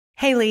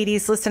Hey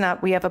ladies, listen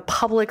up. We have a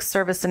public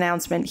service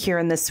announcement here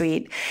in the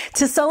suite.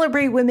 To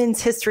celebrate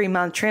Women's History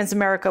Month,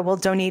 Transamerica will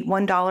donate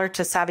 $1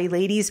 to Savvy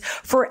Ladies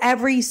for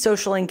every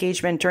social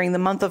engagement during the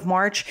month of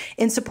March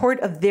in support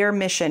of their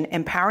mission,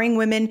 empowering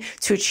women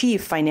to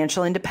achieve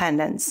financial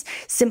independence.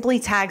 Simply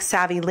tag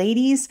Savvy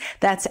Ladies,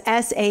 that's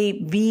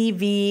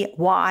SAVVYLADIES,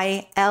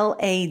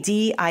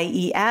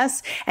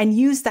 and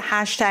use the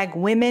hashtag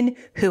Women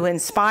Who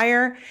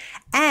Inspire.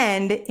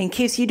 And in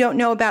case you don't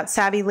know about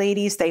Savvy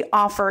Ladies, they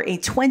offer a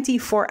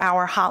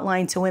 24-hour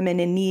hotline to women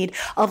in need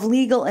of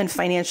legal and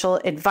financial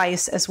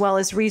advice, as well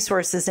as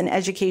resources and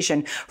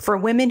education for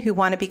women who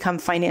want to become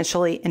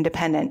financially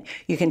independent.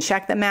 You can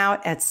check them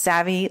out at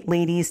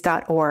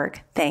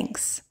savvyladies.org.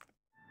 Thanks.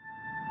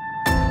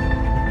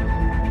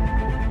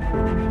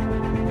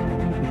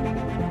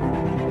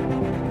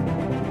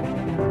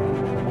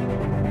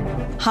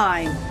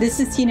 Hi,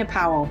 this is Tina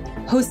Powell,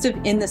 host of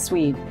In the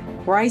Suite,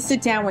 where I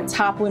sit down with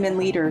top women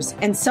leaders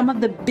and some of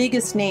the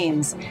biggest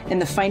names in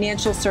the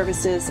financial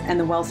services and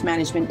the wealth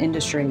management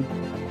industry.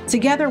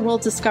 Together, we'll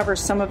discover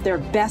some of their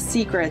best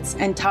secrets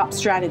and top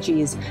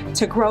strategies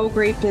to grow a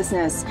great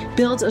business,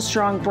 build a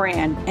strong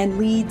brand, and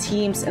lead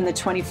teams in the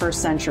 21st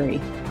century.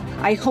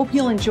 I hope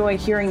you'll enjoy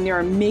hearing their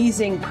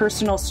amazing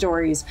personal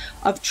stories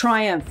of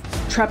triumph,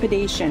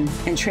 trepidation,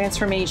 and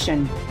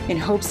transformation in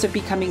hopes of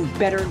becoming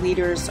better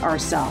leaders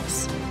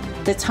ourselves.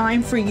 The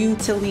time for you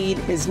to lead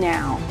is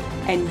now,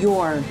 and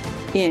you're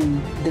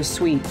in the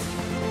suite.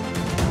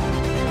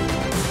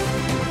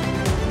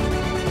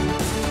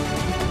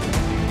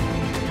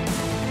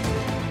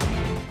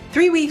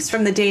 3 weeks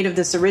from the date of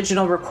this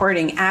original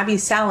recording, Abby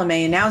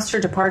Salameh announced her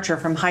departure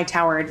from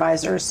Hightower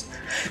Advisors.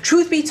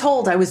 Truth be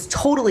told, I was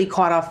totally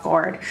caught off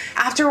guard.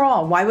 After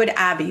all, why would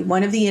Abby,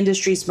 one of the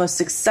industry's most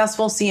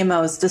successful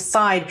CMOs,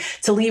 decide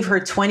to leave her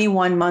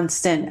 21-month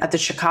stint at the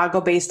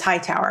Chicago-based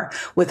Hightower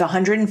with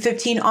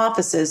 115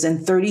 offices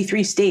in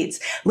 33 states,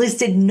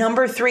 listed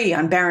number 3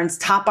 on Barron's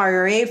top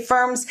IRA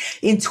firms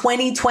in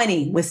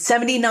 2020 with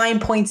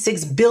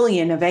 $79.6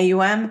 billion of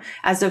AUM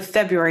as of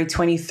February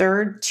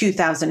 23,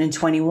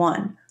 2021.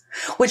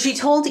 What she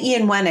told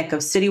Ian Wenik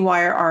of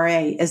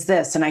CityWireRIA is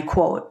this, and I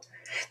quote,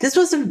 "This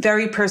was a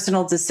very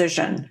personal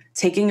decision,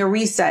 taking a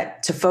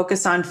reset to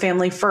focus on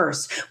family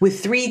first. With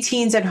 3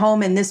 teens at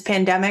home in this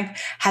pandemic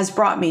has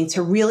brought me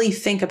to really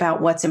think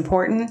about what's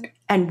important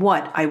and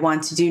what I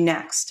want to do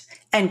next."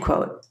 End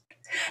quote.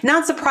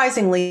 Not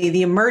surprisingly,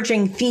 the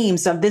emerging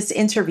themes of this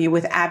interview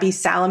with Abby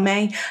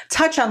Salameh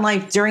touch on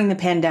life during the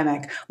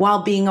pandemic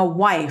while being a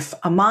wife,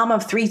 a mom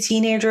of 3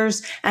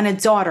 teenagers, and a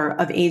daughter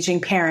of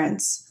aging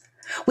parents.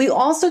 We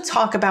also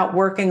talk about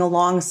working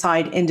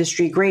alongside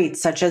industry greats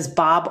such as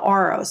Bob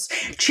Aros,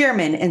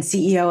 chairman and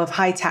CEO of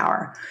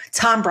Hightower,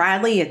 Tom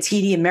Bradley at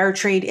TD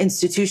Ameritrade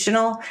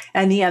Institutional,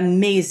 and the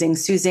amazing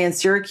Suzanne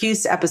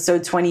Syracuse,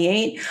 episode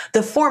 28,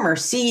 the former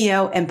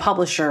CEO and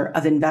publisher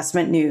of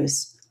Investment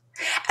News.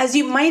 As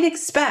you might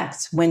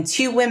expect, when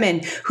 2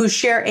 women who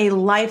share a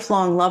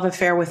lifelong love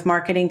affair with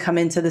marketing come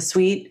into the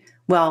suite,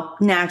 well,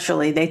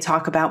 naturally, they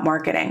talk about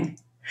marketing.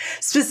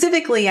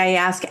 Specifically, I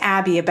ask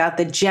Abby about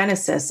the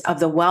genesis of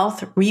the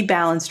Wealth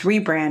Rebalanced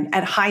rebrand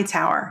at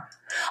Hightower,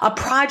 a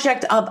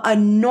project of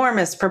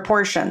enormous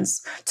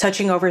proportions,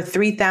 touching over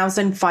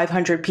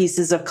 3,500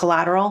 pieces of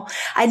collateral,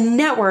 a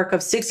network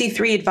of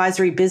 63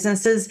 advisory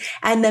businesses,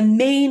 and the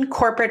main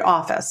corporate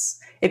office.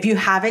 If you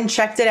haven't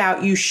checked it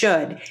out, you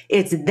should.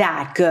 It's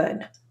that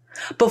good.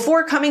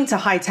 Before coming to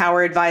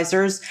Hightower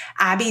Advisors,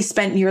 Abby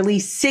spent nearly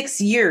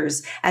 6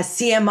 years as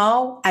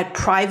CMO at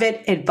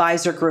Private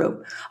Advisor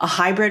Group, a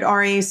hybrid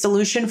RIA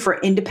solution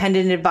for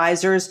independent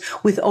advisors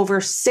with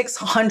over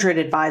 600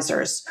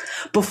 advisors.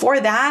 Before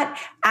that,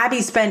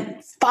 Abby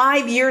spent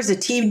 5 years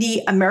at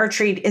TD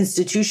Ameritrade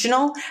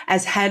Institutional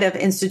as head of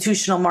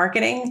institutional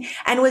marketing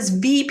and was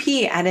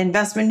VP at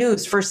Investment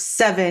News for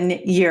 7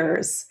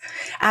 years.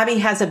 Abby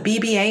has a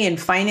BBA in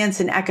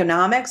finance and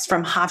economics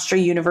from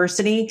Hofstra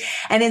University,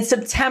 and in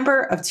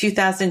September of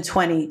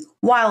 2020,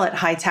 while at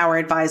Hightower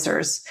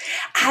Advisors,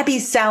 Abby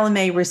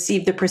Salameh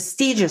received the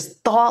prestigious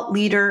Thought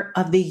Leader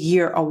of the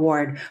Year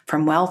award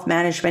from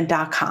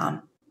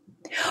wealthmanagement.com.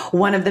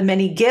 One of the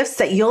many gifts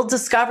that you'll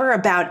discover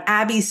about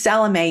Abby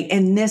Salameh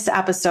in this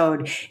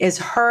episode is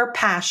her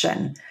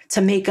passion to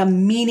make a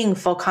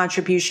meaningful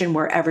contribution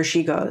wherever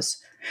she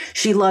goes.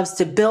 She loves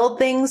to build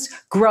things,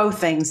 grow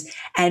things,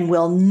 and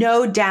will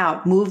no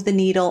doubt move the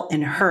needle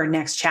in her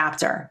next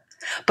chapter.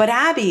 But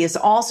Abby is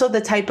also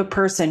the type of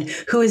person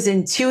who is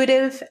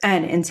intuitive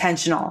and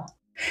intentional.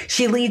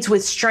 She leads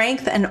with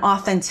strength and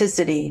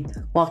authenticity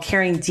while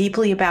caring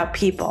deeply about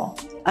people,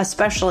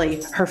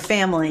 especially her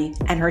family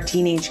and her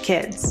teenage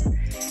kids,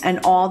 and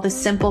all the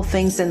simple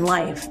things in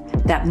life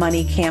that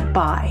money can't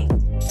buy.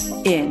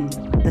 In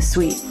the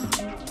suite.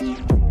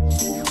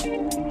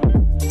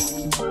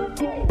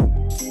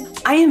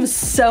 I am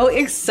so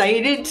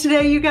excited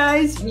today, you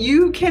guys.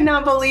 You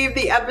cannot believe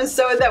the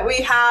episode that we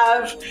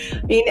have.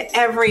 I mean,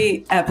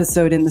 every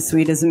episode in the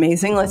suite is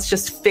amazing. Let's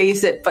just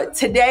face it. But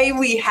today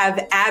we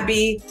have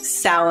Abby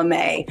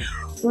Salameh.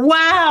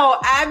 Wow,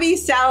 Abby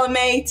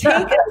Salameh,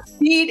 take a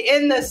seat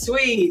in the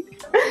suite.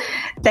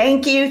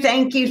 Thank you,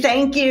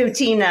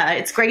 Tina.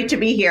 It's great to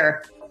be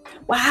here.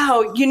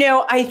 Wow,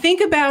 I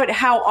think about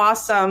how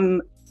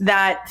awesome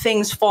that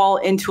things fall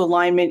into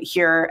alignment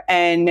here.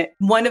 And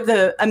one of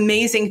the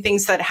amazing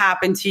things that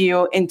happened to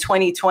you in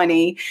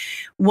 2020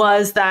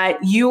 was that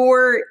you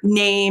were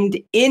named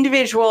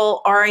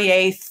individual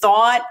RIA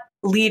Thought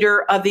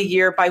Leader of the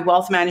Year by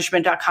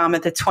wealthmanagement.com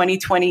at the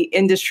 2020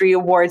 Industry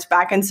Awards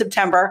back in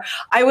September.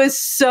 I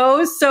was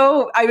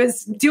I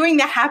was doing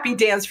the happy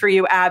dance for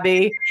you,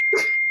 Abby.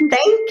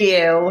 Thank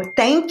you.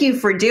 Thank you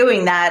for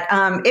doing that.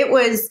 It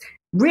was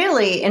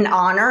really an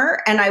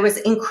honor, and I was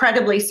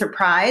incredibly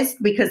surprised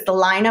because the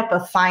lineup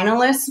of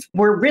finalists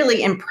were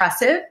really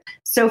impressive.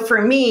 So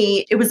for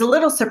me, it was a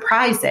little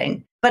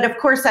surprising. But of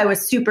course, I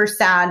was super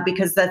sad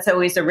because that's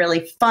always a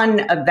really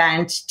fun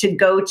event to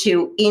go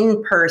to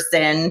in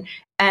person,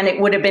 and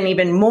it would have been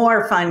even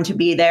more fun to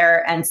be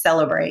there and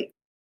celebrate.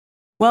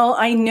 Well,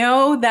 I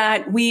know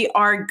that we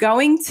are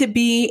going to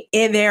be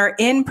there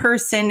in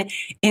person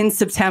in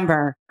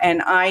September.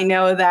 And I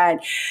know that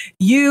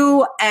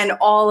you and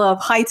all of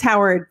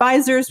Hightower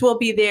Advisors will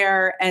be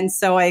there. And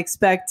so I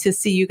expect to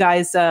see you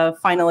guys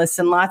finalists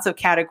in lots of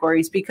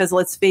categories, because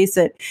let's face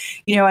it,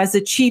 as a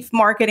chief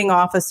marketing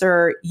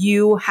officer,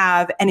 you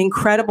have an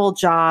incredible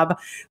job.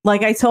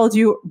 Like I told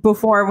you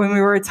before when we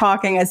were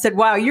talking, I said,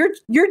 wow,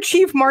 you're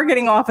chief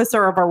marketing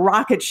officer of a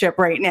rocket ship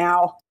right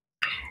now.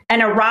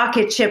 And a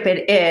rocket ship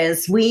it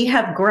is. We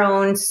have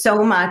grown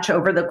so much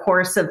over the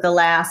course of the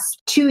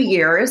last 2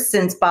 years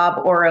since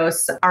Bob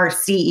Oros, our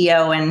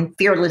CEO and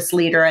fearless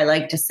leader, I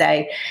like to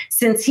say,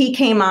 since he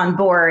came on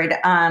board,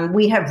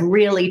 we have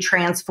really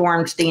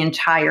transformed the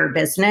entire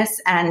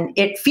business, and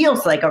it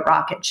feels like a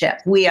rocket ship.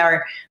 We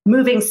are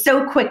moving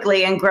so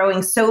quickly and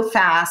growing so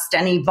fast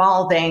and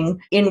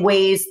evolving in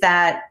ways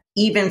that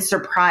even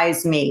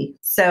surprise me.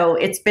 So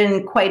it's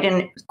been quite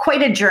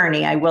a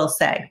journey, I will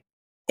say.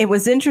 It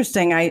was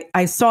interesting.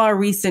 I saw a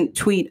recent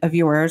tweet of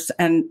yours,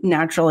 and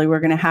naturally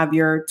we're going to have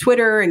your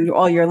Twitter and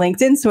all your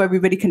LinkedIn so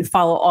everybody can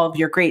follow all of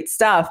your great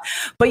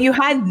stuff. But you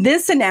had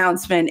this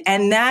announcement,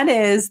 and that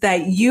is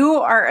that you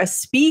are a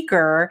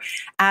speaker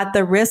at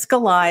the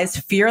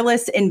Riskalyze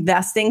Fearless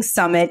Investing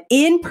Summit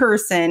in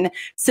person,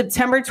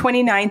 September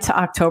 29th to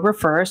October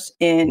 1st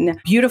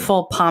in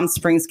beautiful Palm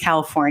Springs,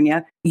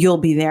 California. You'll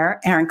be there.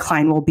 Aaron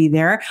Klein will be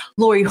there.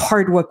 Lori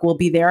Hardwick will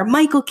be there.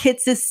 Michael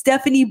Kitces,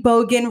 Stephanie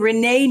Bogan,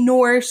 Renee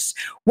Norse.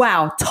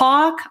 Wow.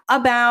 Talk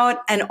about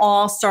an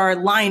all-star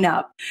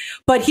lineup.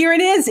 But here it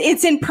is.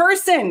 It's in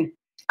person.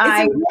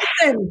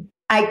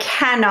 I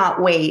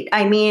cannot wait.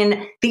 I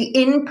mean,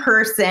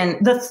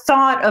 the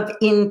thought of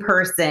in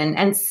person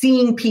and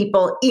seeing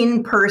people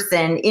in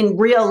person in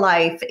real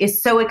life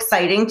is so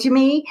exciting to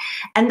me.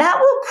 And that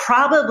will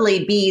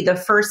probably be the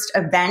first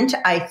event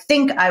I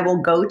think I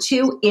will go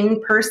to in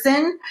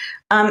person.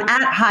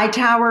 At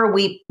Hightower,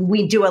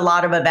 we do a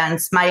lot of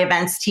events. My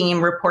events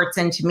team reports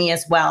into me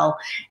as well.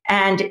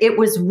 And it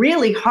was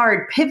really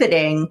hard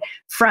pivoting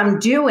from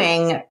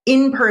doing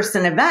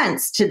in-person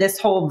events to this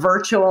whole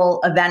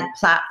virtual event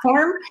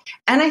platform.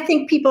 And I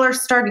think people are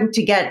starting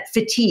to get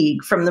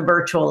fatigue from the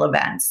virtual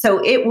events.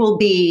 So it will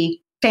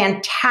be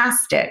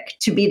fantastic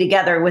to be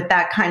together with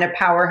that kind of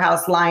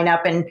powerhouse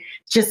lineup and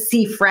just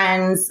see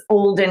friends,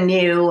 old and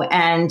new,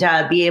 and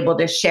be able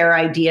to share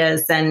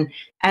ideas and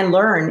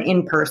learn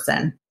in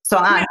person. So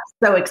I'm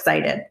so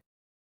excited.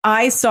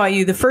 I saw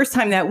you the first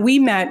time that we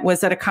met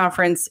was at a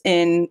conference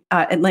in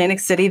Atlantic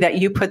City that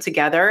you put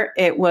together.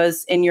 It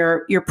was in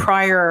your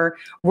prior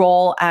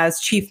role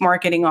as chief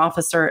marketing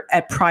officer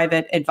at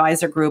Private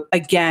Advisor Group.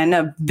 Again,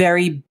 a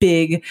very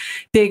big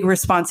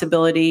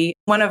responsibility.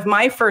 One of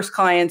my first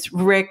clients,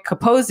 Rick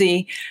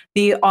Capozzi,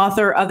 the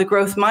author of The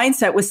Growth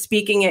Mindset, was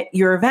speaking at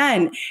your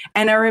event.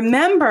 And I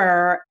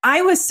remember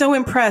I was so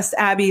impressed,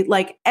 Abby,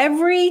 like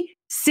every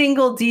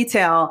single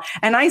detail.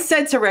 And I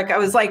said to Rick, I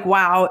was like,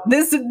 wow,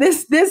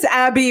 this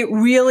Abby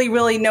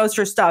really knows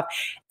her stuff.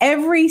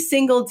 Every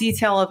single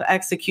detail of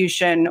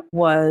execution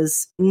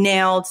was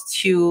nailed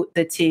to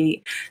the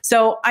T.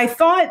 So I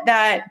thought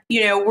that,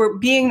 we're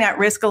being that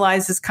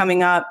Riskalyze is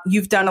coming up.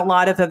 You've done a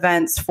lot of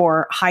events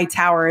for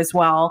Hightower as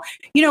well.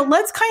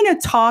 Let's kind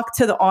of talk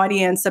to the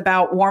audience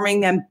about warming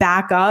them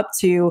back up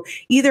to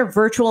either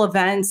virtual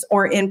events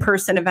or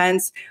in-person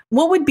events.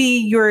 What would be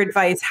your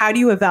advice? How do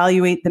you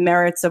evaluate the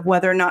merits of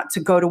whether or not to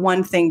go to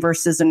one thing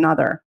versus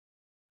another?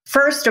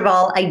 First of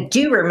all, I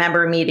do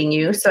remember meeting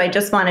you. So I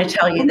just want to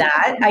tell you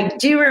that. I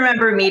do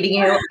remember meeting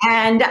you.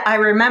 And I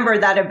remember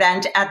that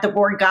event at the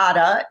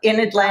Borgata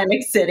in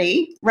Atlantic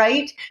City,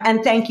 right?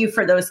 And thank you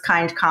for those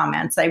kind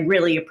comments. I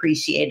really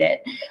appreciate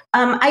it.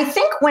 I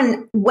think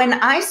when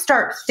I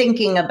start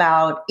thinking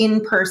about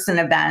in-person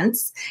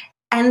events,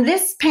 and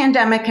this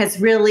pandemic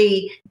has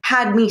really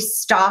had me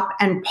stop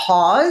and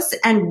pause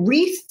and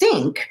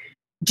rethink,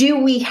 do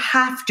we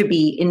have to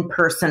be in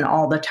person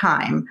all the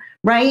time,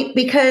 right?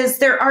 Because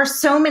there are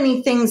so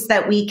many things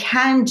that we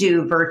can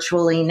do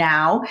virtually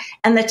now,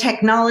 and the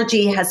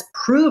technology has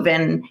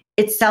proven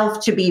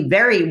itself to be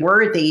very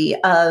worthy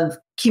of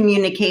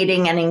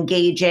communicating and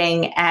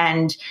engaging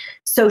and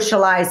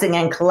socializing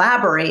and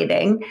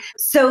collaborating.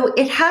 So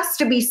it has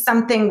to be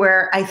something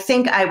where I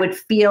think I would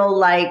feel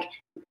like,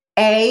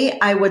 A,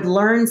 I would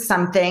learn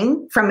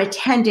something from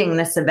attending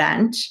this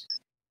event,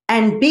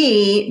 and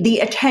B,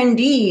 the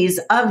attendees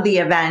of the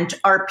event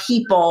are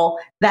people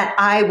that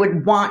I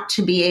would want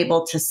to be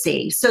able to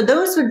see. So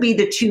those would be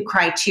the two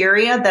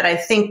criteria that I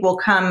think will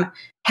come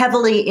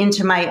heavily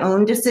into my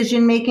own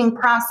decision-making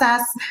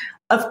process.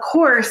 Of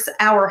course,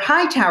 our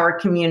Hightower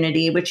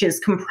community, which is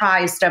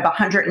comprised of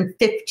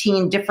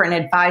 115 different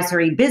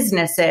advisory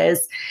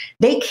businesses,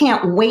 they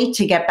can't wait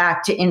to get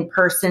back to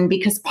in-person,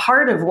 because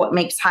part of what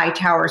makes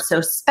Hightower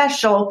so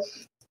special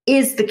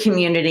is the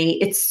community.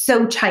 It's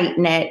so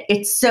tight-knit,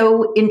 it's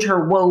so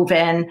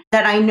interwoven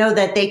that I know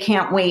that they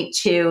can't wait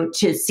to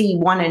see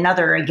one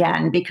another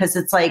again, because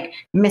it's like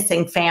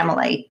missing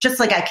family.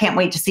 Just like I can't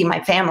wait to see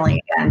my family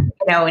again,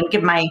 and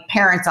give my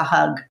parents a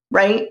hug,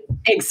 right?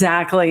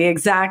 Exactly.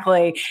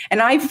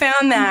 And I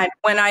found that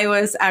when I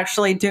was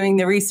actually doing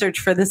the research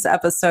for this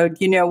episode,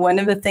 one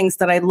of the things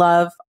that I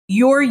love,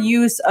 your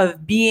use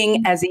of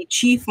being as a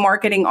chief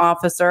marketing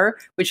officer,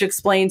 which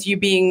explains you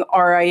being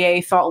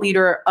RIA Thought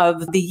Leader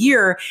of the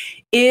Year,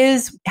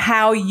 is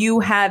how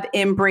you have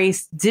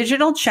embraced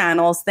digital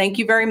channels. Thank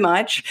you very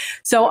much.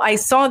 So I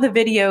saw the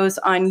videos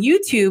on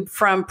YouTube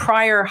from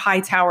prior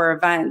Hightower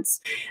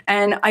events,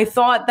 and I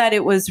thought that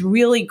it was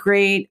really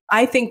great.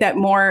 I think that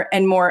more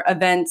and more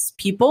events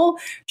people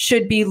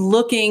should be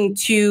looking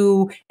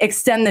to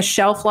extend the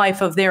shelf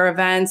life of their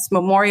events,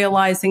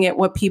 memorializing it,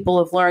 what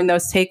people have learned,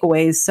 those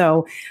takeaways.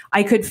 So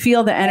I could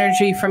feel the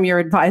energy from your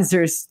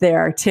advisors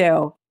there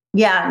too.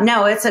 Yeah,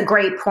 no, it's a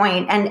great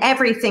point. And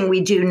everything we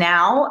do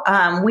now,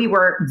 we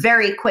were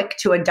very quick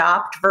to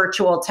adopt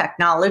virtual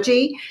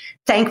technology.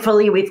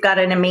 Thankfully, we've got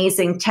an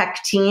amazing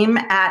tech team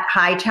at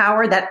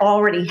Hightower that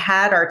already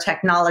had our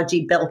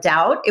technology built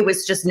out. It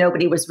was just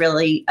nobody was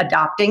really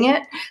adopting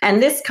it.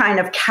 And this kind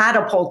of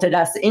catapulted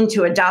us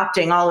into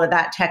adopting all of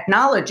that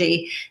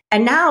technology.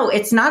 And now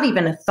it's not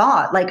even a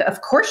thought. Like,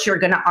 of course, you're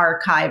going to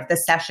archive the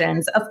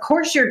sessions. Of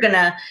course, you're going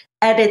to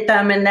edit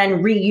them and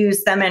then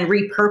reuse them and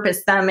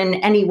repurpose them in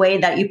any way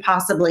that you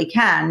possibly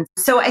can.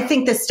 So I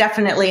think this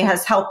definitely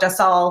has helped us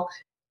all,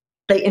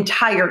 the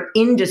entire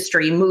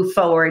industry, move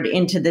forward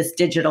into this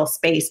digital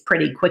space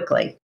pretty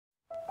quickly.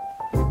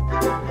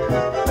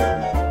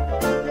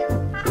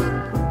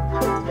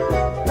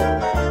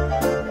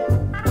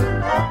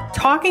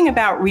 Talking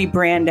about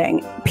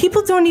rebranding,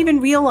 people don't even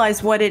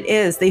realize what it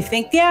is. They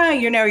think,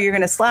 you're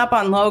going to slap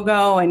on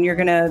logo and you're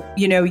going to,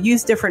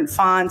 use different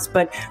fonts.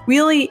 But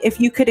really, if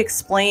you could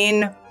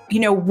explain,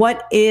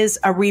 what is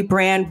a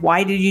rebrand?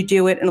 Why did you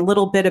do it? And a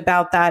little bit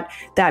about that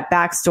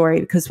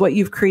backstory, because what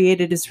you've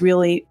created is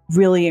really,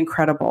 really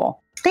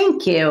incredible.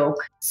 Thank you.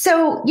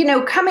 So,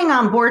 coming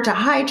on board to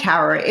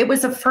Hightower, it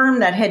was a firm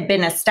that had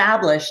been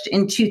established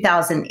in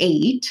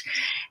 2008,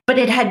 but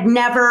it had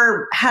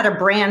never had a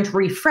brand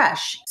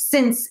refresh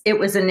since it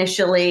was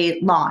initially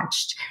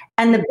launched.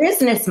 And the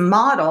business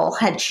model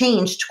had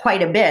changed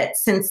quite a bit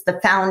since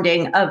the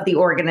founding of the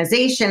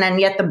organization,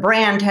 and yet the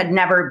brand had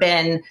never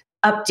been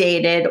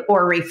updated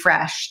or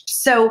refreshed.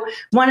 So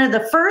one of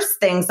the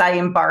first things I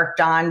embarked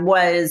on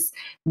was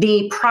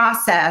the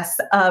process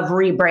of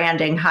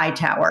rebranding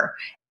Hightower.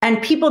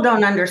 And people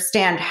don't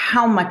understand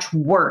how much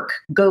work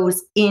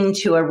goes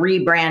into a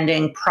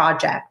rebranding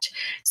project.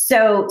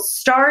 So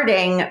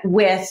starting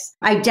with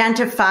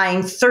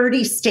identifying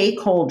 30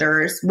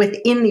 stakeholders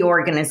within the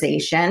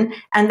organization,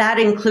 and that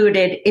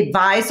included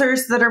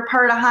advisors that are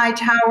part of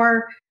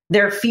Hightower,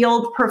 their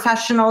field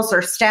professionals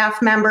or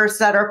staff members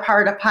that are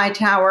part of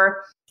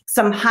Hightower,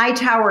 some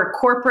Hightower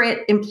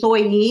corporate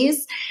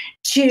employees,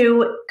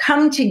 to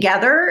come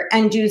together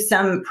and do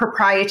some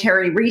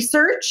proprietary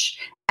research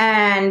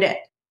and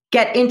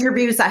get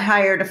interviews. I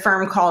hired a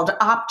firm called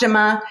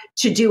Optima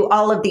to do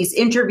all of these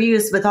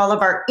interviews with all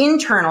of our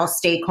internal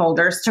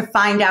stakeholders to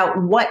find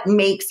out what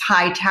makes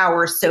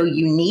Hightower so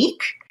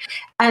unique.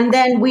 And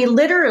then we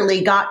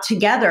literally got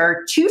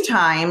together 2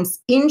 times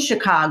in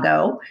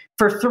Chicago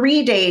for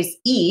 3 days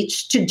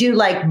each to do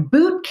like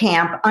boot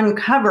camp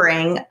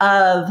uncovering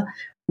of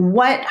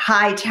what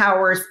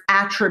Hightower's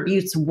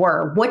attributes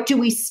were. What do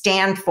we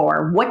stand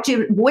for? What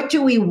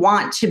do we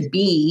want to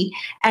be?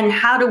 And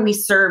how do we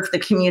serve the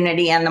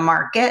community and the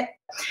market?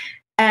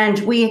 And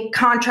we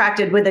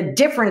contracted with a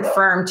different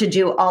firm to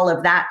do all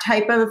of that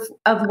type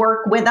of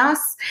work with us.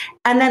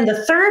 And then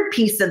the third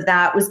piece of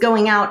that was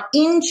going out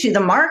into the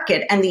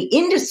market and the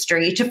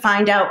industry to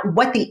find out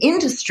what the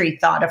industry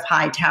thought of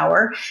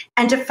Hightower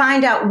and to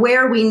find out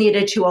where we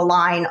needed to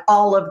align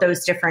all of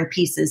those different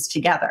pieces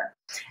together.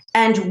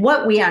 And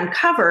what we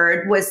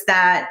uncovered was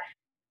that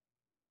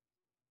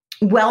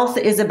wealth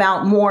is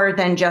about more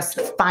than just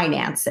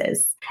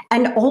finances.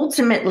 And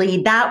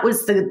ultimately, that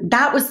was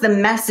the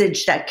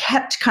message that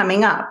kept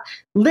coming up.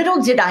 Little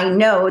did I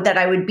know that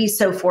I would be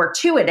so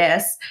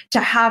fortuitous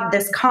to have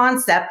this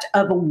concept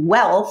of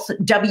wealth,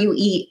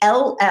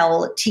 WELLTH,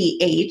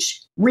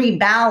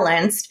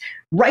 rebalanced,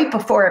 right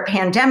before a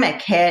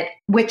pandemic hit,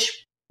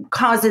 which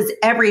causes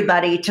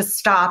everybody to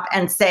stop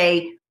and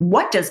say,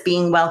 what does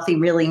being wealthy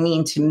really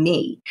mean to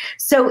me?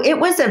 So it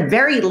was a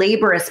very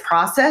laborious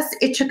process.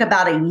 It took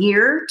about a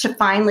year to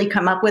finally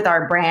come up with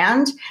our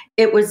brand.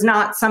 It was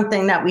not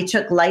something that we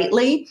took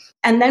lightly.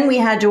 And then we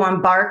had to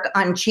embark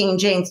on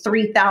changing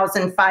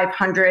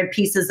 3,500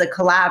 pieces of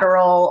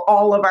collateral,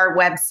 all of our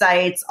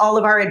websites, all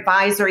of our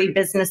advisory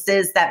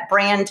businesses that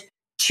brand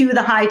to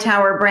the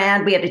Hightower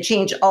brand. We had to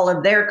change all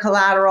of their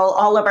collateral,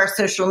 all of our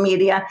social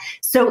media.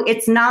 So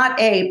it's not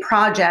a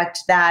project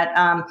that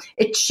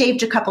it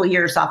shaved a couple of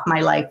years off my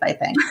life, I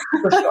think,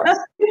 for sure.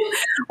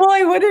 Well,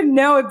 I wouldn't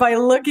know it by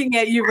looking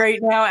at you right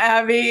now,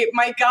 Abby.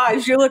 My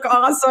gosh, you look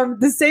awesome.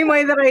 The same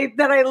way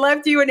that I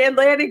left you in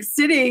Atlantic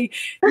City,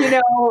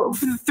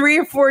 3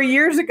 or 4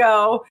 years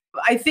ago.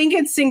 I think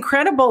it's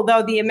incredible,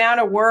 though, the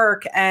amount of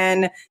work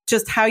and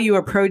just how you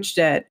approached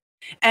it.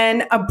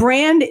 And a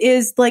brand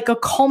is like a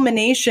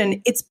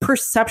culmination. It's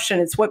perception.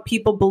 It's what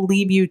people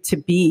believe you to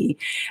be.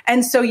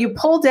 And so you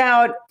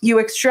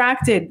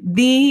extracted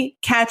the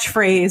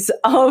catchphrase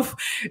of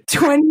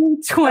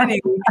 2020.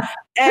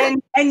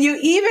 and you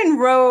even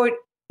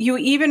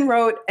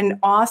wrote an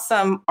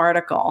awesome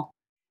article.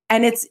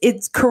 And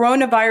it's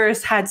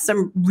coronavirus had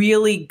some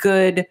really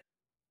good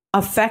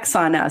effects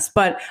on us.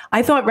 But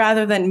I thought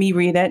rather than me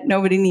read it,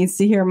 nobody needs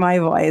to hear my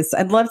voice.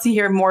 I'd love to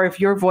hear more of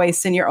your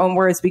voice in your own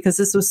words, because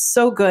this was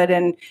so good.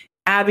 And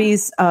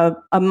Abby's a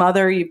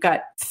mother. You've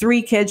got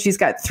 3 kids. She's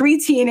got 3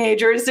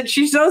 teenagers, and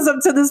she shows up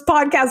to this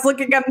podcast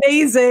looking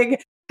amazing.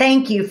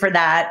 Thank you for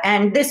that.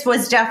 And this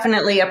was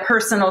definitely a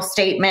personal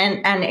statement,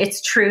 and it's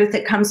truth.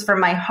 It comes from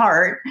my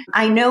heart.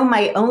 I know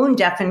my own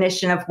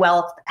definition of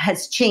wealth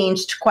has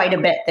changed quite a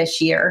bit this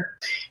year.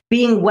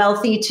 Being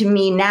wealthy to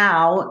me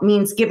now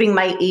means giving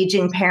my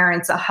aging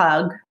parents a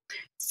hug,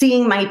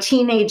 seeing my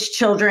teenage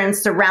children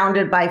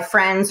surrounded by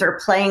friends or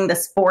playing the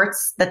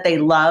sports that they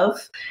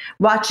love,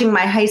 watching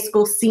my high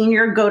school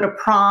senior go to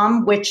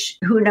prom, which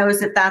who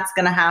knows if that's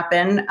going to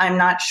happen. I'm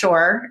not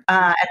sure.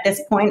 At this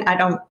point, I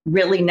don't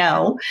really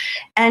know.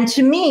 And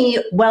to me,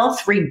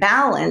 wealth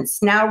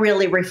rebalance now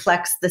really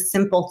reflects the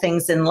simple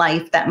things in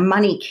life that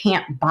money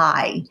can't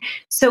buy.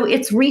 So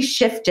it's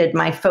reshifted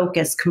my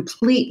focus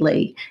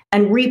completely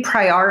and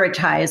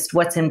reprioritized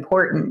what's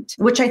important,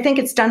 which I think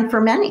it's done for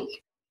many.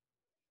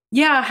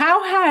 Yeah.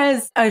 How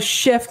has a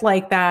shift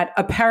like that,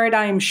 a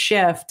paradigm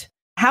shift,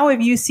 how have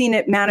you seen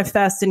it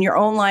manifest in your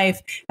own life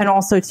and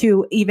also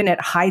too, even at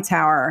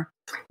Hightower?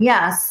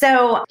 Yeah.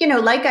 So,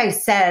 like I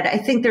said, I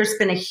think there's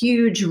been a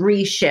huge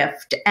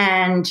reshift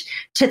and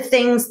to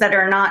things that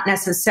are not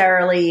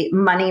necessarily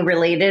money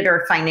related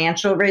or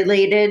financial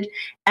related.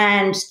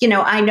 And,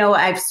 I know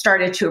I've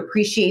started to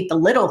appreciate the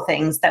little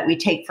things that we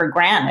take for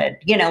granted,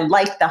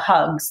 like the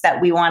hugs that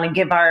we want to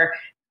give our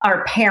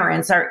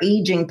parents, our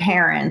aging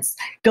parents,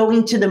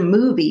 going to the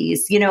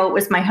movies. It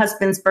was my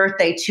husband's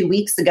birthday 2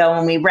 weeks ago,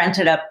 and we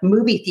rented a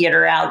movie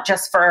theater out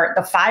just for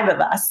the 5 of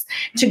us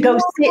to go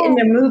sit in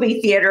the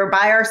movie theater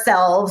by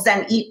ourselves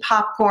and eat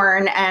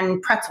popcorn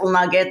and pretzel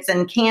nuggets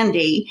and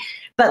candy.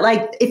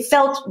 But it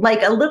felt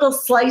like a little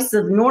slice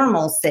of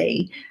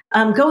normalcy.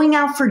 Going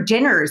out for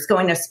dinners,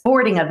 going to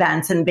sporting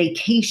events and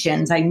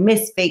vacations. I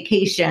miss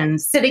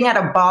vacations. Sitting at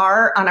a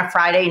bar on a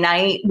Friday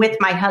night with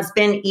my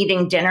husband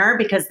eating dinner,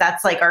 because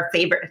that's our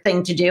favorite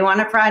thing to do on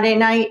a Friday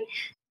night.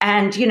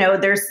 And,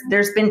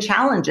 there's been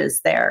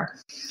challenges there.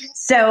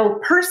 So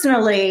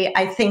personally,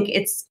 I think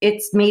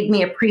it's made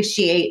me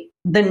appreciate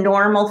the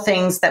normal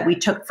things that we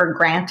took for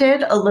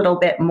granted a little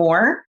bit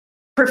more.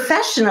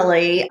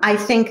 Professionally, I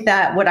think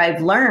that what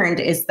I've learned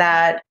is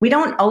that we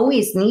don't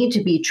always need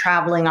to be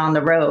traveling on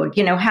the road.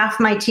 Half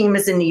my team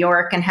is in New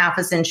York and half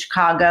is in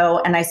Chicago.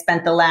 And I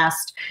spent the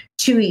last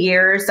 2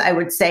 years, I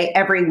would say,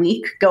 every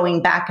week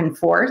going back and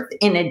forth,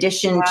 in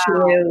addition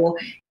to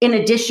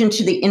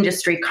the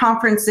industry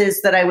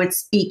conferences that I would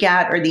speak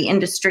at, or the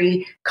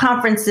industry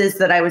conferences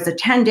that I was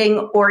attending,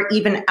 or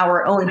even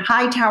our own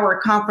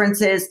Hightower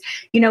conferences.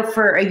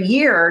 For a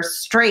year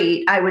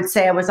straight, I would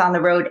say I was on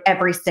the road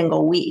every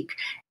single week.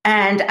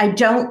 And I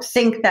don't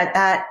think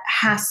that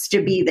has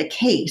to be the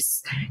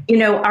case.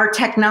 Our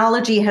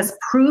technology has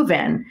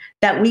proven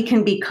that we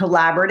can be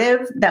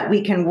collaborative, that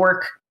we can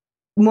work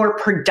more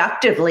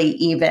productively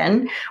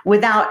even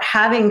without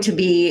having to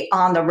be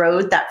on the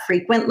road that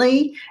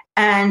frequently.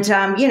 And,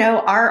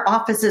 our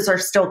offices are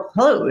still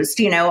closed.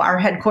 Our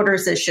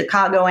headquarters is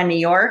Chicago and New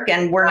York,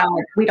 and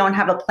we don't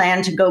have a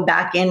plan to go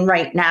back in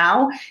right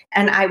now.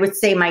 And I would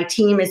say my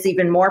team is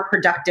even more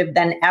productive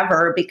than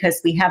ever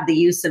because we have the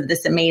use of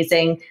this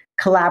amazing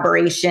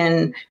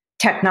collaboration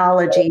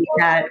technology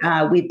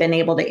that we've been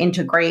able to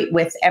integrate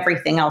with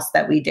everything else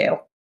that we do.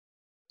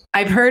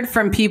 I've heard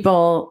from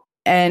people,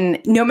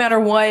 and no matter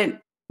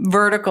what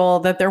vertical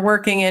that they're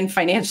working in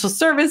financial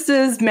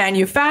services,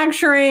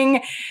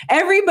 manufacturing.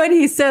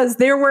 Everybody says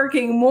they're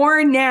working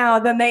more now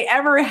than they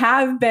ever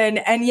have been.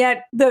 And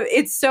yet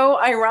it's so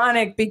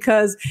ironic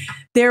because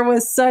there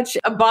was such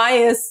a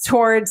bias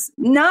towards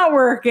not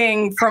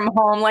working from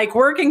home. Like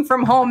working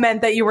from home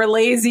meant that you were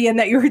lazy and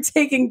that you were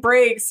taking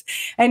breaks.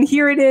 And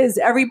here it is.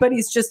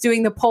 Everybody's just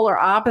doing the polar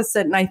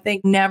opposite. And I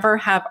think never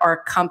have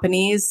our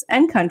companies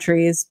and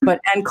countries,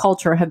 and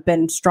culture have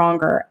been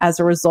stronger as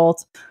a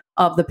result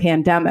of the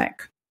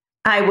pandemic.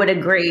 I would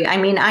agree. I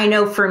mean, I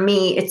know for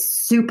me, it's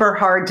super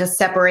hard to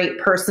separate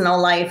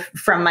personal life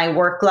from my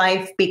work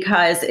life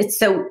because it's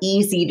so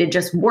easy to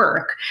just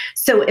work.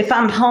 So if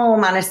I'm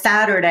home on a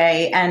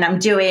Saturday and I'm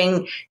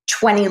doing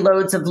 20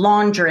 loads of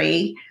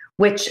laundry,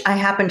 which I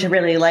happen to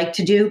really like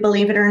to do,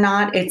 believe it or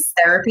not, it's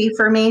therapy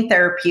for me,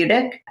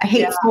 therapeutic. I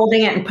hate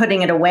folding it and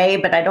putting it away,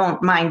 but I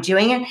don't mind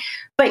doing it.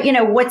 But,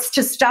 what's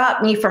to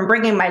stop me from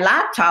bringing my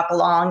laptop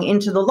along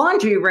into the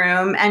laundry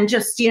room and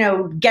just,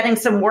 getting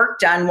some work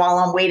done while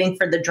I'm waiting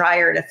for the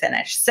dryer to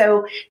finish?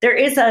 So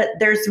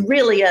there's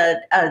really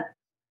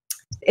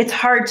it's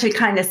hard to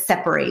kind of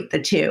separate the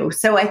two.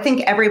 So I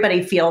think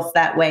everybody feels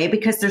that way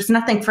because there's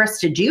nothing for us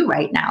to do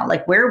right now.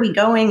 Like, where are we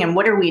going and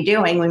what are we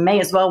doing? We may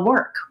as well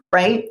work,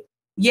 right?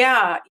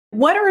 Yeah.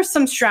 What are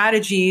some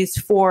strategies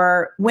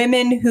for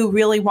women who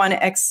really want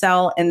to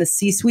excel in the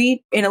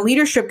C-suite in a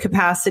leadership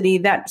capacity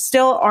that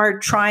still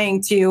are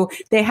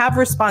they have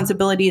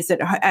responsibilities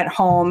at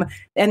home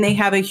and they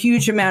have a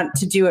huge amount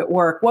to do at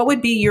work? What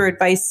would be your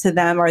advice to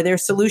them? Are there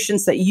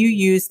solutions that you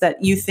use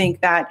that you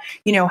think that,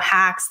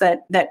 hacks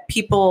that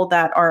people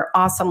that are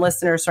awesome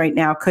listeners right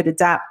now could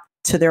adapt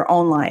to their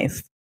own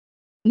life?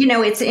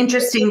 It's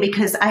interesting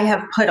because I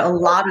have put a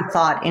lot of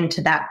thought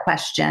into that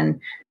question,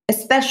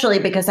 especially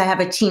because I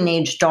have a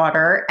teenage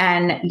daughter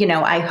and,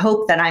 I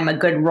hope that I'm a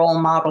good role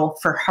model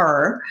for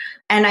her.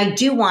 And I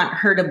do want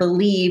her to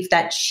believe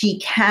that she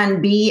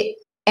can be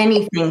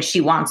anything she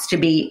wants to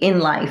be in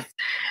life.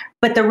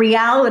 But the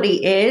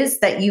reality is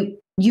that you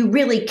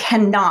really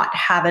cannot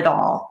have it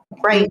all,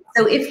 right?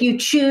 So if you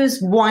choose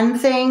one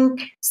thing,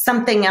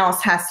 something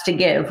else has to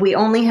give. We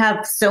only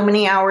have so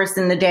many hours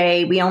in the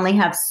day. We only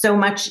have so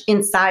much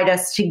inside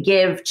us to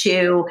give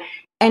to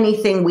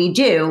anything we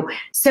do.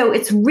 So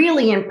it's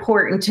really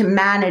important to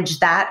manage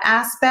that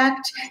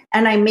aspect.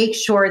 And I make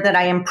sure that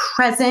I am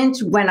present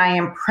when I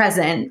am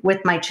present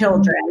with my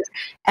children.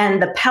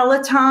 And the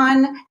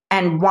Peloton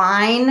and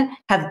wine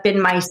have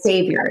been my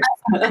saviors.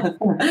 They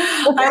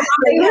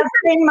have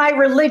been my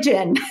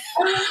religion.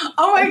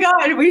 Oh my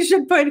God. We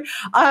should put,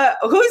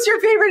 who's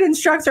your favorite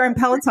instructor on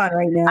Peloton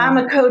right now? I'm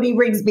a Cody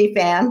Rigsby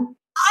fan.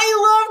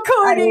 I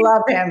love Cody. I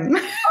love him.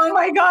 Oh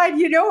my God.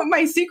 You know what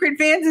my secret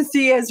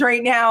fantasy is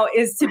right now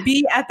is to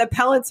be at the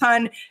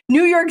Peloton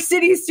New York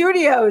City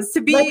studios.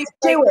 Let's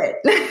do it.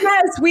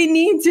 Yes, we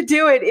need to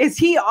do it. Is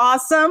he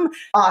awesome?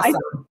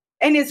 Awesome.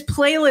 And his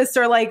playlists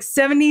are like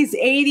 70s,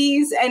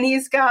 80s. And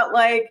he's got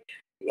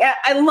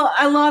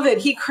I love it.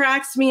 He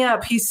cracks me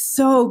up. He's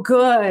so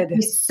good.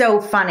 He's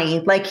so funny.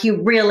 Like, he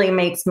really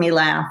makes me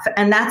laugh.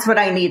 And that's what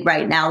I need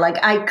right now. Like,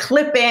 I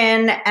clip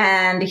in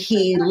and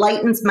he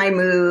lightens my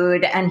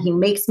mood and he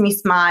makes me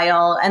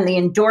smile and the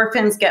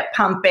endorphins get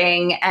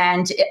pumping.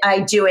 And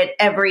I do it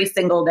every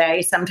single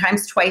day,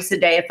 sometimes twice a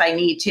day if I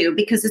need to,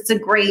 because it's a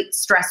great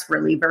stress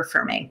reliever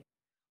for me.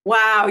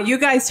 Wow, you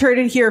guys heard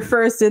it here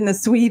first in the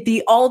suite.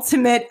 The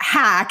ultimate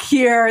hack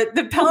here,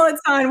 the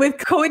Peloton with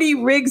Cody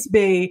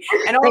Rigsby.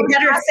 And they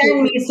better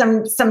send me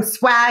some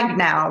swag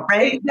now,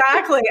 right?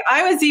 Exactly.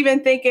 I was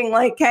even thinking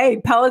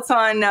hey,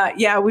 Peloton,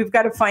 we've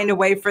got to find a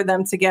way for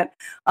them to get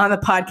on the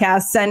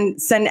podcast.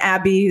 Send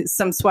Abby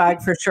some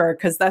swag for sure,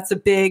 because that's a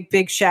big,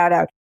 big shout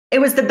out.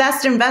 It was the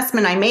best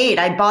investment I made.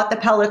 I bought the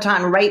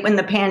Peloton right when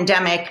the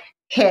pandemic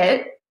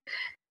hit.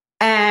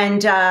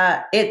 And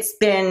it's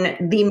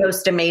been the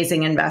most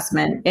amazing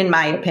investment, in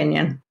my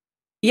opinion.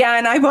 Yeah,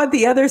 and I bought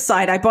the other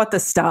side. I bought the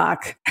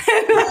stock.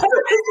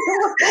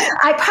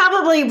 I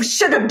probably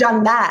should have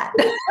done that.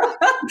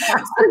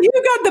 So you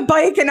got the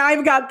bike and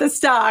I've got the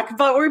stock,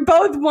 but we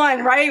both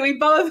won, right? We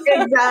both.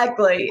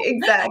 Exactly.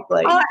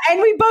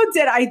 And we both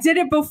did. I did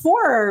it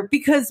before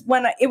because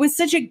it was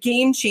such a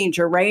game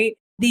changer, right?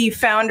 The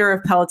founder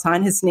of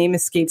Peloton, his name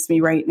escapes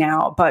me right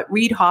now, but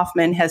Reid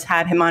Hoffman has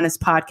had him on his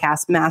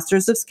podcast,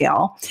 Masters of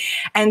Scale.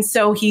 And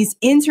so he's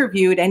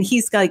interviewed and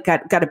he's got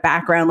a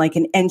background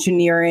in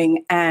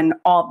engineering and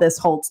all this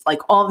holds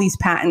all these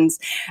patents.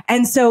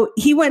 And so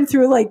he went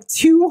through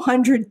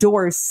 200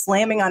 doors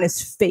slamming on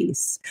his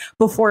face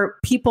before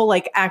people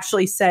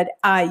actually said,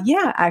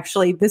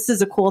 actually, this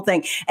is a cool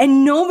thing.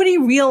 And nobody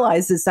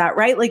realizes that,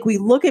 right? We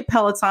look at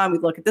Peloton, we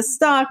look at the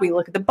stock, we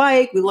look at the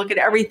bike, we look at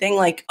everything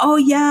oh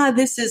yeah,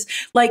 this is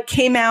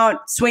came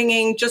out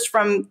swinging just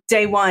from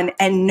day one.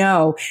 And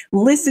no,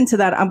 listen to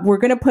that. We're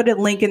going to put a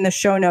link in the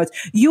show notes.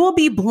 You will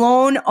be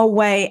blown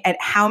away at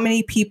how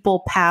many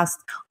people passed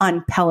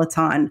on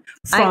Peloton.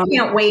 I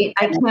can't wait.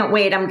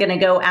 I'm going to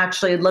go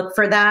actually look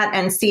for that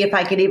and see if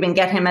I could even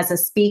get him as a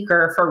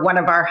speaker for one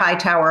of our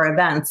Hightower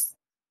events.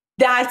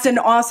 That's an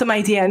awesome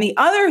idea. And the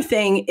other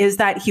thing is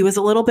that he was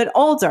a little bit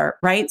older,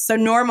 right? So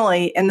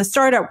normally in the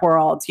startup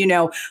world,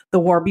 the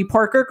Warby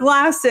Parker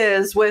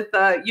glasses with,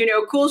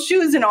 cool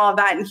shoes and all of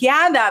that. And he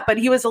had that, but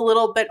he was a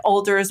little bit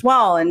older as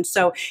well. And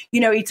so,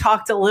 he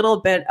talked a little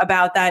bit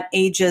about that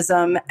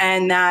ageism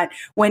and that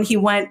when he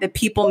went, that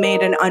people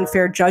made an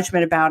unfair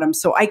judgment about him.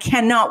 So I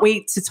cannot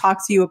wait to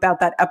talk to you about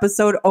that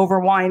episode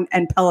over wine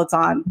and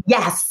Peloton.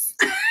 Yes,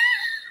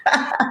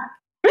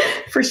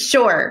 for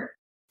sure.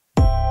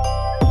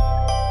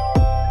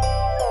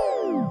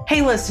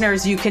 Hey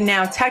listeners, you can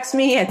now text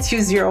me at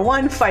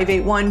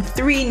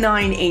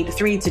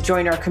 201-581-3983 to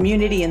join our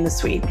community in the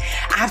suite.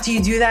 After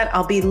you do that,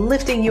 I'll be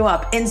lifting you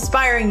up,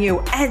 inspiring you,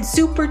 and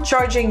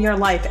supercharging your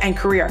life and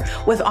career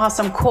with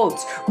awesome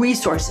quotes,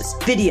 resources,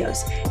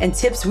 videos, and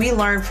tips we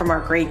learned from our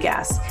great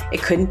guests.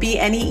 It couldn't be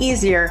any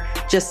easier.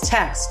 Just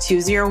text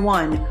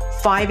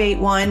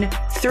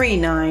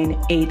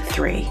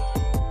 201-581-3983.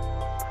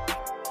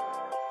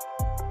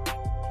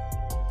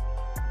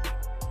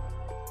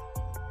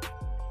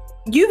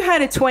 You've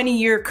had a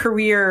 20-year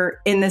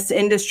career in this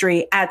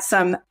industry at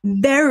some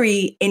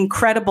very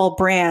incredible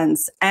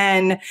brands.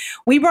 And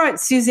we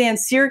brought Suzanne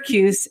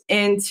Syracuse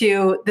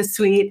into the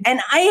suite. And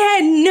I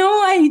had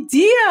no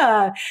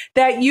idea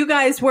that you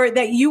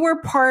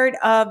were part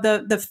of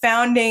the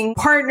founding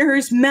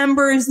partners,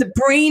 members, the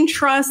brain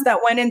trust that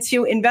went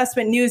into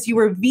Investment News. You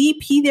were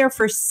VP there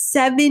for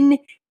 7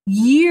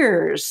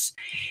 years.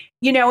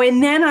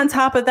 And then on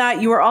top of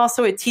that, you were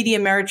also at TD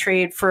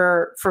Ameritrade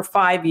for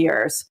 5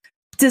 years.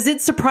 Does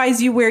it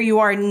surprise you where you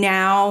are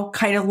now,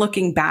 kind of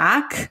looking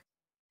back?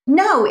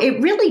 No,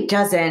 it really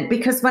doesn't,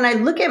 because when I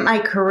look at my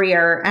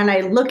career and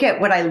I look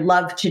at what I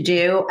love to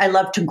do, I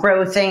love to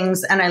grow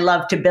things and I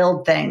love to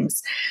build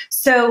things.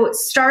 So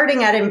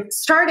starting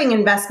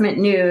Investment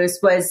News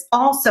was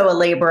also a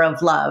labor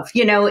of love.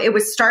 It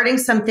was starting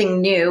something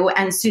new,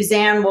 and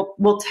Suzanne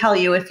will tell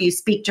you if you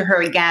speak to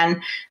her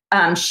again.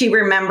 She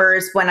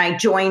remembers when I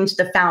joined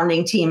the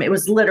founding team, it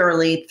was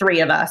literally 3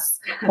 of us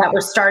that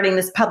were starting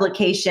this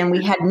publication.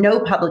 We had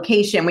no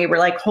publication. We were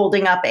like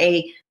holding up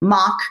a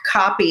mock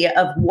copy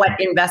of what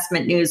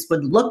Investment News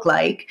would look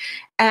like.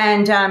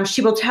 And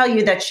she will tell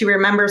you that she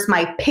remembers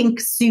my pink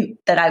suit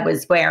that I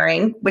was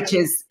wearing, which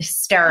is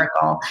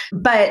hysterical.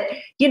 But,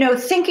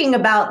 thinking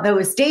about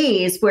those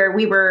days where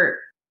we were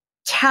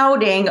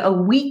touting a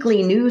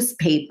weekly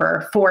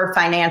newspaper for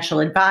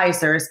financial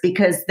advisors,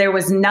 because there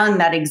was none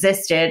that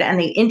existed and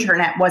the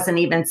internet wasn't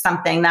even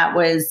something that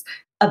was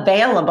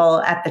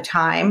available at the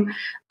time,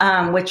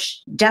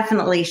 which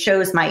definitely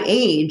shows my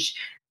age.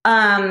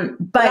 But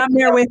I'm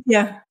there with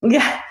you.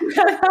 Yeah.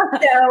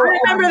 I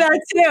remember that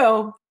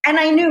too. And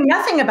I knew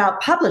nothing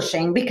about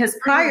publishing, because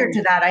prior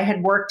to that, I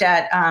had worked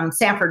at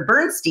Sanford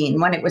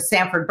Bernstein when it was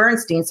Sanford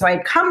Bernstein. So I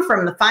had come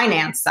from the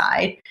finance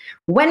side,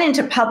 went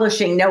into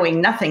publishing knowing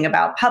nothing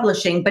about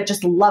publishing, but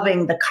just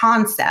loving the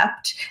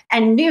concept,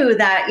 and knew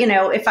that,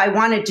 if I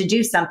wanted to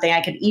do something,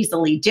 I could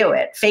easily do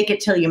it. Fake it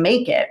till you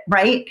make it,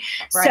 right?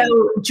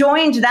 So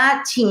joined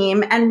that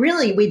team, and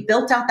really we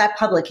built out that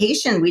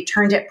publication. We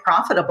turned it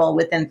profitable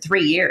within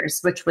 3 years,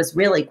 which was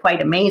really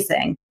quite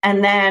amazing.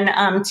 And then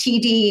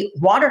TD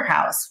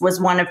Waterhouse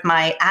was one of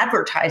my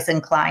advertising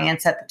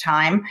clients at the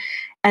time.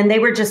 And they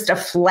were just a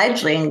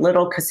fledgling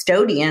little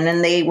custodian,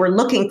 and they were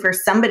looking for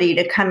somebody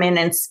to come in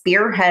and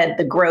spearhead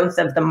the growth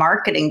of the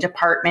marketing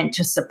department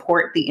to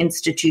support the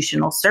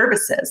institutional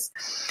services.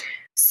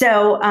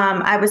 So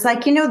I was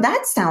like,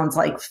 that sounds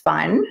like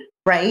fun,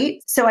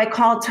 right? So I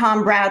called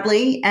Tom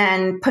Bradley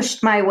and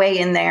pushed my way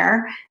in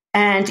there.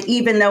 And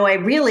even though I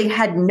really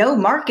had no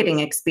marketing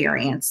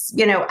experience,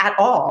 at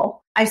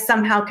all, I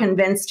somehow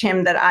convinced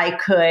him that I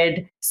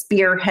could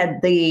spearhead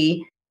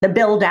the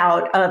build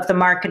out of the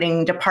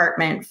marketing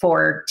department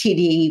for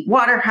TD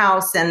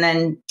Waterhouse and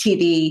then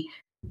TD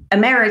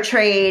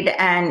Ameritrade.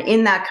 And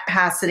in that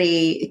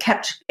capacity,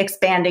 kept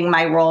expanding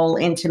my role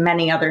into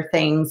many other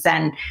things.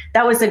 And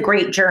that was a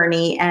great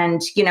journey.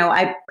 And,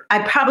 I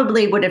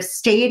probably would have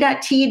stayed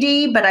at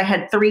TD, but I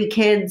had 3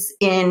 kids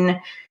in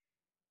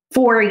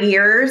 4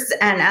 years.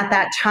 And at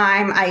that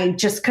time, I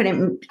just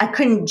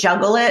couldn't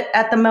juggle it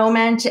at the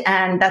moment.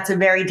 And that's a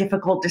very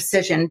difficult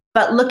decision.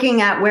 But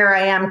looking at where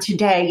I am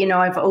today,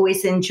 I've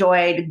always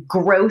enjoyed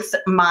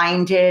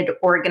growth-minded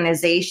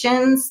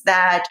organizations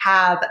that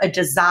have a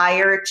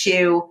desire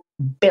to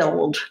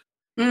build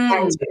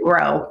and to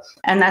grow.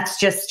 And that's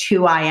just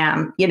who I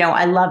am.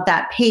 I love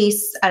that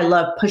pace. I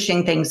love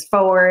pushing things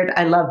forward.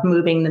 I love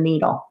moving the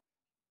needle.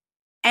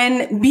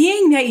 And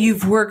being that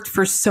you've worked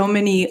for so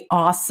many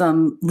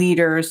awesome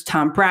leaders,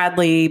 Tom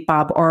Bradley,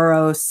 Bob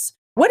Oros,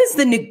 what does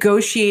the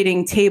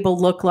negotiating table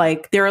look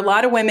like? There are a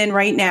lot of women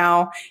right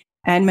now,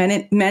 and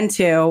men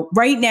too.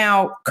 Right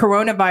now,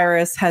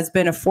 coronavirus has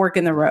been a fork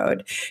in the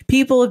road.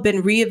 People have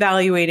been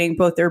reevaluating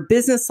both their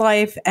business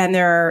life and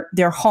their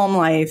home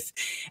life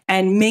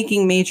and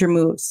making major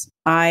moves.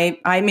 I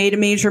made a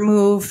major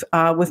move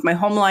with my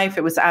home life.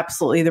 It was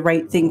absolutely the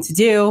right thing to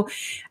do.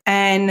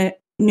 And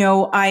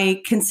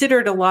I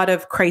considered a lot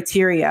of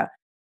criteria.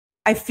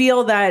 I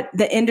feel that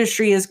the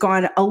industry has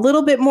gone a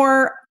little bit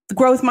more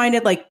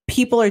growth-minded, like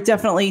people are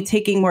definitely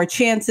taking more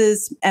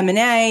chances,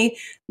 M&A,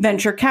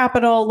 venture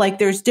capital, like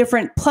there's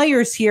different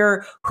players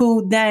here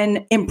who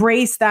then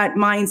embrace that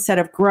mindset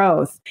of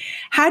growth.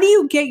 How do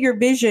you get your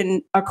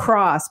vision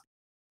across?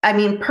 I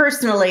mean,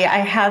 personally, I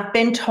have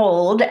been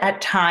told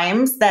at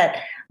times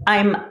that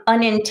I'm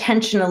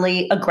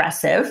unintentionally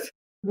aggressive,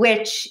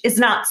 which is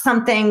not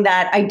something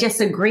that I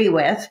disagree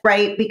with,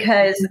 right?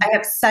 Because I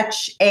have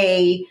such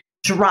a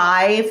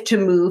drive to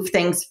move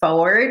things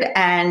forward.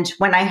 And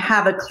when I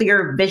have a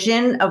clear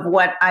vision of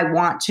what I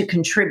want to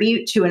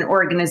contribute to an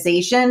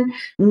organization,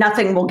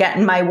 nothing will get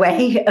in my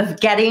way of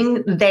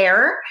getting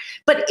there,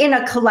 but in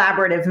a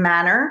collaborative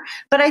manner.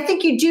 But I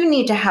think you do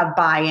need to have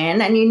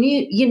buy-in, and you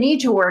need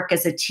to work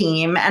as a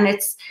team. And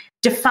it's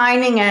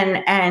defining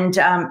and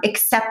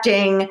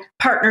accepting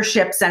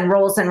partnerships and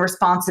roles and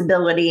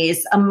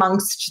responsibilities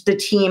amongst the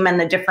team and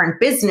the different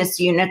business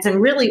units,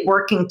 and really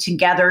working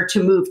together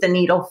to move the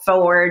needle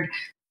forward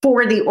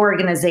for the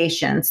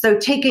organization. So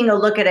taking a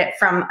look at it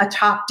from a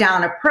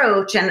top-down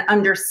approach and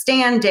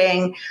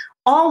understanding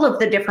all of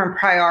the different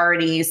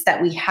priorities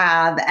that we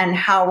have and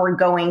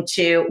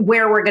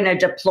where we're going to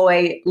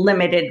deploy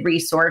limited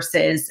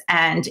resources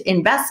and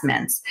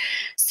investments.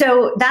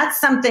 So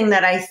that's something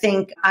that I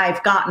think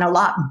I've gotten a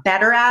lot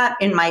better at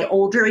in my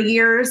older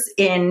years,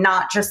 in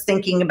not just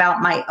thinking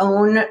about my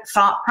own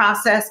thought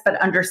process,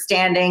 but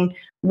understanding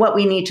what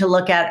we need to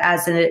look at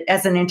as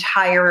an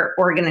entire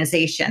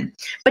organization.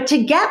 But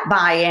to get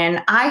buy-in,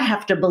 I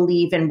have to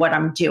believe in what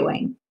I'm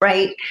doing,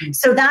 right? Mm-hmm.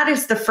 So that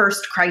is the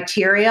first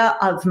criteria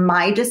of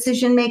my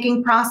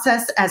decision-making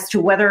process as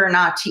to whether or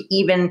not to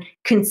even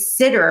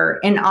consider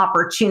an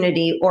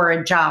opportunity or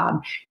a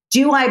job.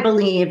 Do I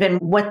believe in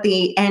what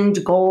the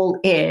end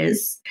goal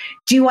is?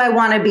 Do I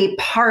want to be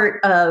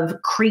part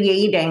of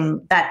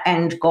creating that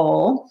end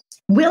goal?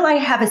 Will I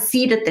have a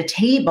seat at the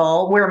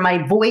table where my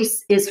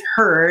voice is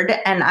heard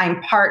and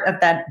I'm part of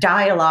that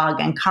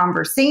dialogue and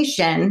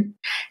conversation?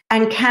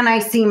 And can I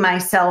see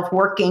myself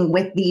working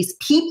with these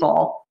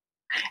people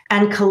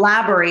and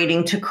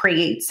collaborating to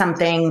create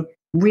something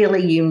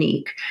really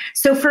unique?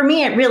 So for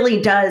me, it really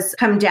does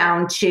come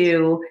down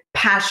to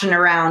passion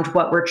around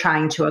what we're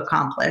trying to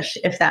accomplish,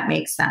 if that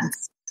makes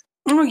sense.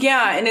 Oh,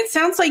 yeah. And it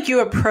sounds like you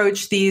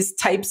approach these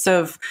types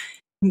of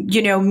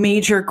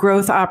major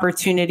growth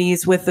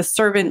opportunities with the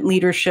servant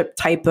leadership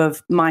type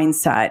of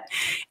mindset.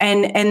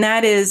 And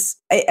that is,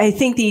 I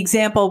think the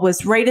example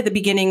was right at the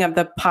beginning of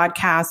the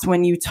podcast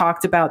when you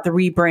talked about the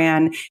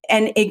rebrand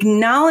and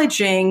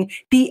acknowledging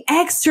the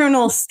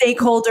external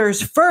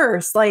stakeholders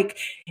first. Like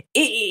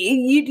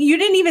you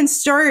didn't even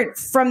start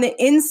from the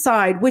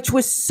inside, which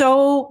was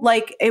so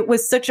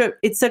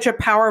it's such a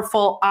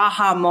powerful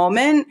aha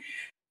moment.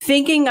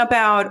 Thinking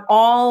about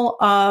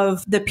all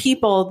of the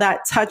people that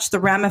touch the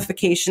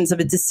ramifications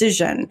of a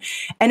decision.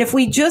 And if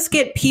we just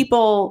get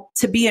people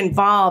to be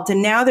involved,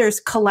 and now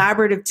there's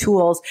collaborative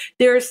tools,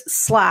 there's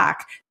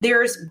Slack,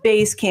 there's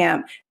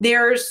Basecamp,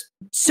 there's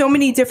so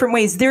many different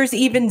ways. There's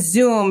even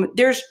Zoom,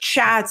 there's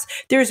chats,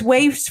 there's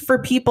ways for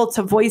people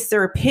to voice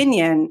their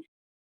opinion.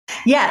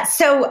 Yeah.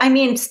 So, I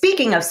mean,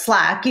 speaking of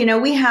Slack,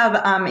 we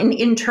have an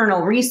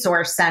internal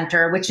resource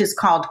center, which is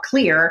called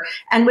Clear.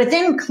 And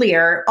within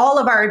Clear, all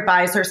of our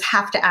advisors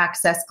have to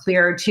access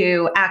Clear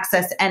to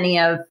access any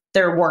of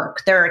their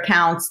work, their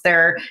accounts,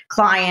 their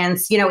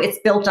clients. It's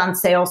built on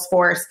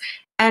Salesforce.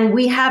 And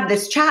we have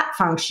this chat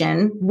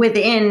function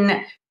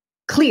within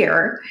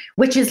Clear,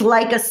 which is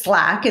like a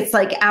Slack. It's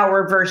like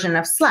our version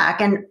of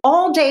Slack. And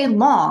all day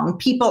long,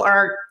 people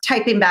are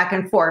typing back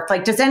and forth.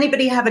 Like, does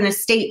anybody have an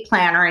estate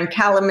planner in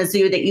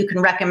Kalamazoo that you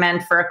can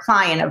recommend for a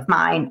client of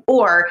mine?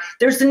 Or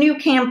there's a new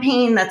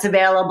campaign that's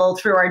available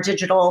through our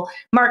digital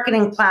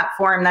marketing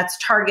platform that's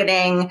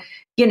targeting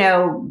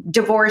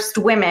divorced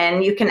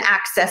women. You can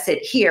access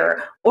it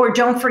here. Or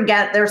don't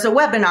forget, there's a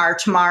webinar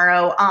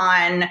tomorrow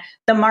on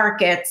the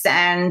markets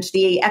and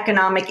the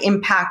economic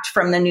impact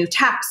from the new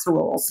tax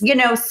rules.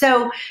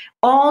 So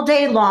all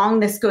day long,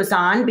 this goes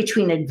on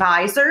between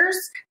advisors,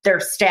 their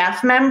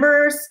staff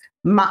members,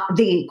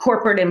 the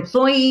corporate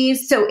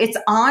employees. So it's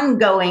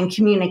ongoing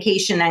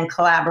communication and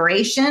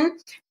collaboration.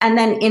 And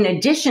then in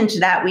addition to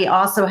that, we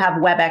also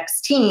have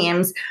WebEx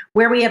teams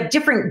where we have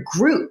different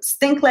groups.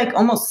 Think like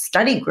almost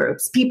study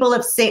groups. People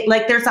have said,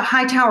 like, there's a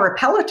Hightower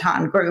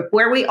Peloton group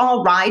where we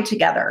all ride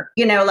together,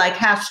 like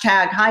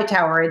hashtag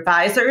Hightower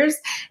Advisors.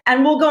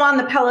 And we'll go on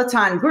the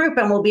Peloton group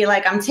and we'll be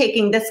like, I'm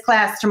taking this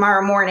class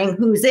tomorrow morning,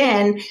 who's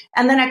in?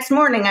 And the next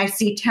morning I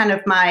see 10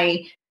 of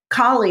my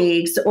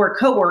colleagues or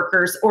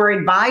coworkers or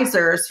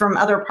advisors from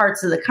other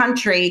parts of the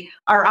country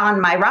are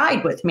on my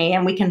ride with me,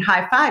 and we can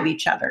high five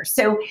each other.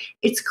 So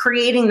it's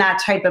creating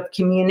that type of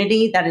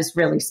community that is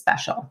really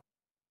special.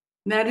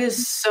 That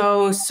is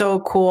so, so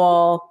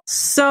cool.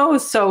 So,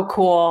 so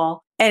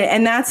cool.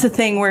 And that's the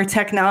thing where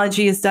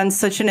technology has done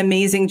such an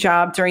amazing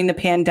job during the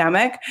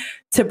pandemic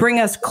to bring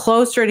us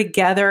closer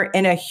together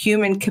in a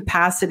human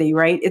capacity,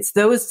 right? It's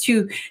those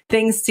two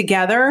things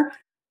together.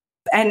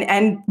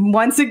 And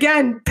once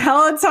again,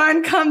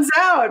 Peloton comes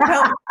out.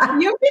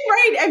 You've been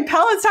right. And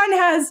Peloton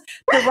has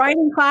the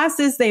riding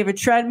classes. They have a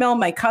treadmill.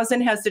 My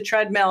cousin has the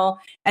treadmill.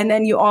 And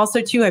then you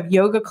also too have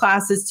yoga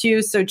classes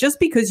too. So just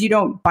because you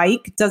don't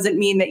bike doesn't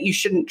mean that you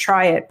shouldn't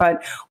try it.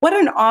 But what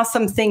an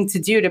awesome thing to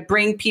do to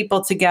bring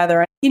people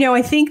together.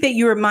 I think that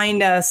you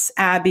remind us,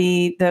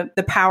 Abby,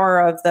 the power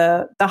of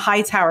the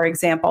Hightower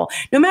example.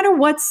 No matter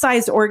what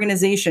size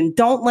organization,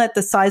 don't let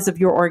the size of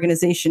your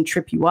organization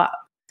trip you up.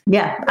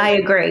 Yeah, I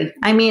agree.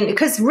 I mean,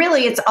 because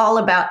really it's all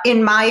about,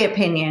 in my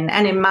opinion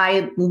and in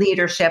my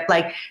leadership,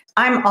 like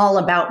I'm all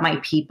about my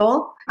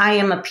people. I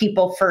am a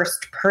people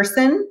first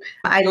person.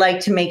 I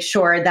like to make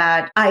sure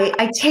that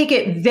I take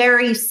it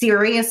very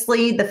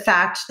seriously, the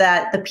fact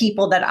that the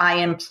people that I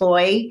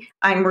employ,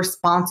 I'm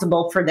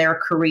responsible for their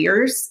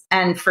careers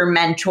and for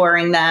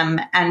mentoring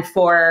them and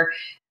for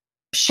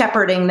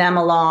shepherding them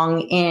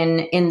along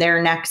in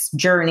their next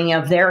journey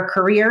of their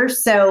career.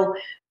 So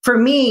for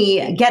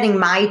me, getting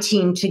my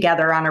team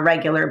together on a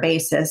regular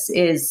basis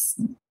is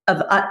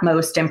of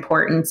utmost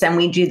importance. And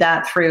we do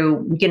that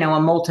through, a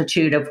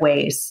multitude of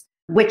ways,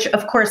 which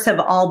of course have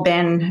all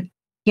been,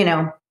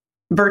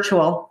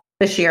 virtual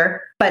this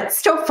year, but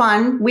still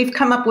fun. We've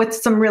come up with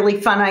some really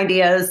fun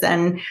ideas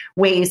and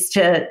ways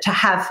to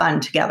have fun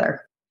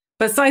together.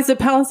 Besides the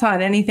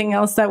Peloton, anything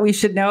else that we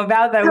should know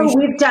about?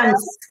 We've done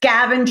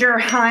scavenger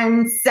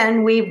hunts,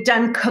 and we've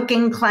done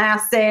cooking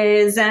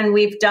classes, and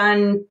we've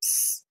done,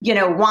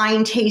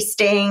 wine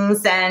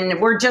tastings,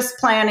 and we're just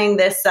planning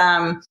this.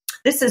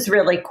 This is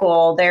really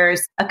cool.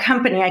 There's a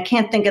company, I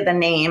can't think of the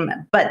name,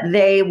 but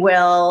they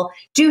will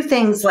do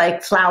things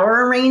like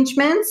flower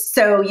arrangements.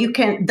 So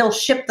they'll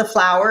ship the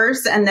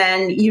flowers, and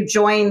then you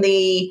join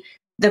the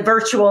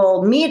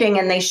virtual meeting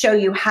and they show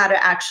you how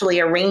to actually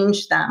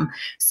arrange them.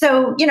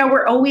 So,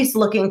 we're always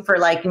looking for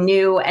like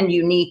new and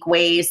unique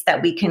ways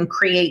that we can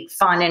create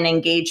fun and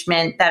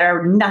engagement that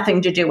are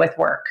nothing to do with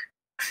work.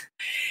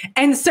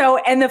 And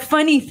the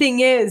funny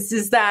thing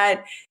is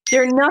that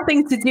they're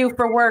nothing to do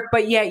for work,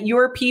 but yet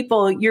your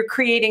people, you're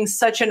creating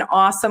such an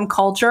awesome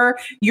culture.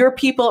 Your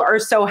people are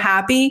so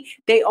happy.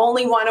 They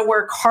only want to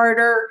work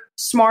harder,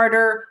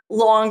 smarter,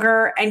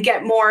 longer, and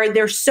get more.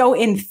 They're so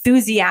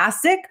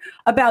enthusiastic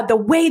about the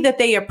way that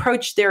they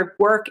approach their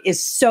work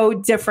is so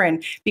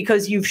different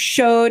because you've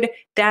showed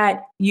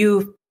that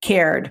you've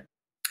cared.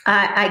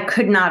 I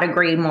could not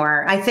agree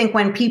more. I think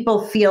when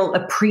people feel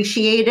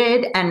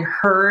appreciated and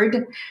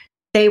heard,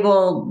 they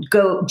will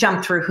go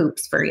jump through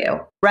hoops for you,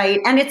 right?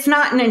 And it's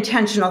not an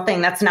intentional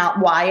thing. That's not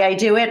why I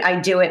do it. I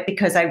do it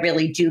because I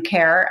really do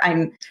care.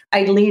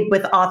 I lead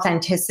with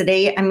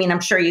authenticity. I mean, I'm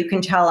sure you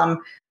can tell I'm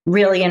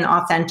really an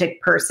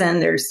authentic person.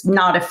 There's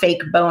not a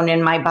fake bone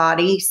in my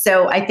body.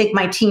 So I think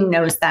my team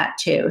knows that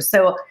too.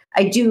 So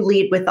I do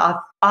lead with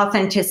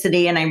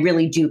authenticity, and I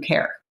really do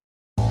care.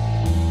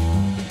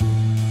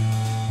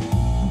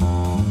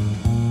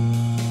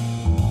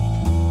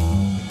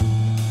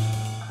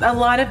 A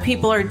lot of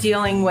people are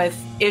dealing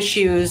with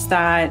issues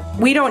that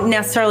we don't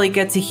necessarily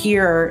get to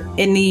hear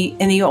in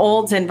the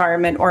old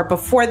environment or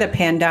before the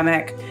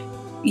pandemic.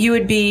 You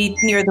would be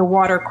near the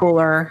water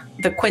cooler,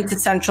 the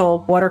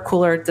quintessential water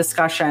cooler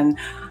discussion.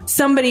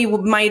 Somebody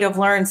might have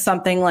learned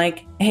something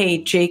like,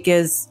 hey,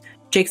 Jake's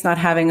not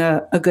having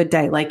a good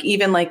day. Like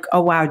even like,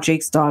 oh, wow,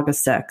 Jake's dog is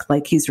sick.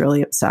 Like he's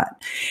really upset.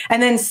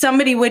 And then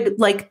somebody would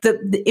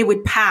it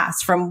would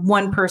pass from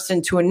one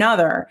person to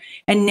another.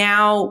 And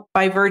now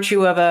by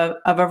virtue of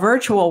a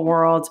virtual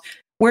world,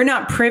 we're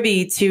not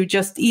privy to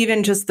just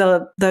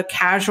the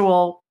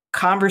casual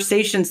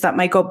conversations that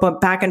might go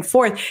back and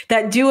forth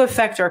that do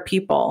affect our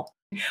people.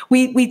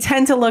 We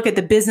tend to look at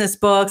the business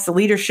books, the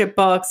leadership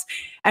books.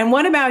 And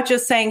what about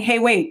just saying, hey,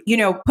 wait,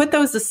 put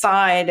those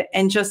aside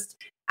and just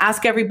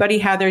ask everybody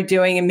how they're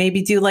doing and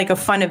maybe do like a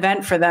fun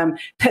event for them.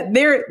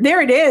 There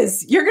it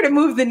is. You're going to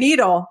move the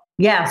needle.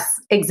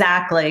 Yes,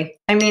 exactly.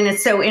 I mean,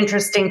 it's so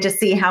interesting to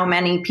see how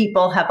many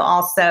people have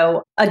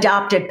also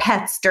adopted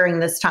pets during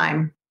this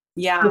time.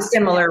 Yeah. For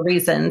similar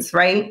reasons,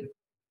 right?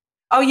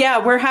 Oh yeah.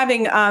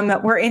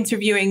 We're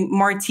interviewing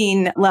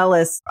Martine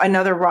Lellis,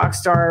 another rock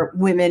star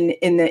woman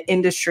in the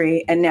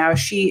industry. And now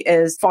she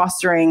is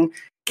fostering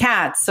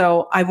cats.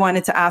 So I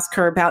wanted to ask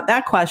her about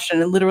that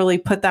question and literally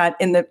put that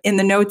in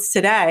the notes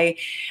today.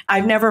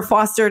 I've never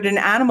fostered an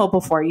animal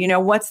before.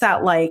 What's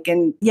that like?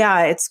 And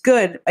yeah, it's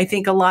good. I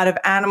think a lot of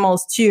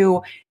animals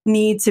too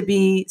need to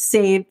be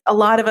saved. A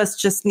lot of us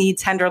just need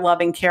tender,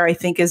 loving care, I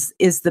think is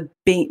the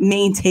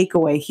main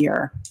takeaway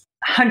here.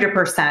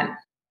 100%.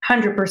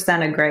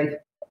 100% agree.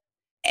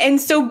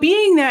 And so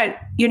being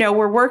that,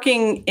 we're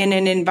working in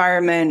an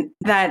environment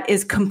that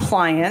is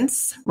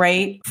compliance,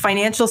 right?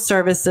 Financial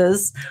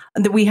services,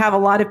 that we have a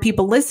lot of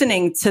people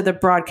listening to the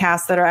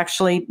broadcast that are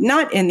actually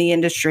not in the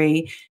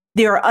industry.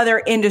 there are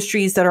other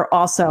industries that are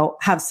also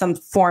have some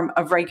form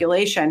of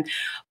regulation.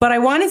 But I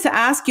wanted to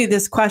ask you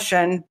this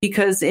question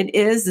because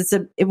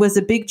it was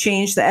a big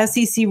change. The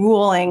SEC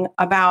ruling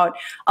about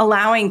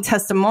allowing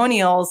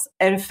testimonials,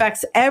 it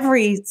affects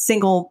every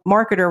single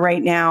marketer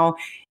right now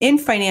in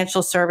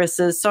financial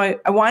services. So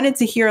I wanted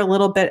to hear a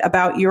little bit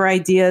about your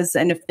ideas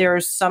and if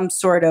there's some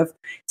sort of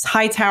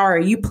Hightower, are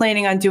you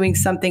planning on doing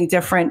something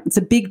different? It's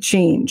a big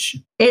change.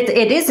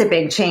 It is a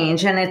big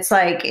change. And it's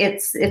like,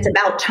 it's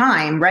about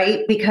time,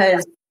 right?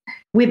 Because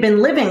we've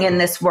been living in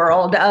this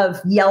world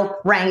of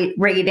Yelp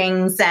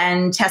ratings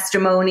and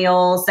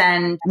testimonials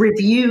and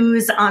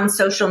reviews on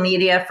social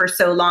media for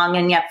so long.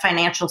 And yet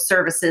financial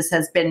services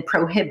has been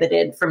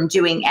prohibited from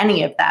doing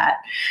any of that.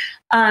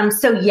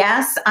 So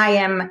yes, I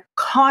am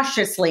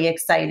cautiously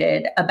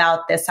excited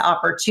about this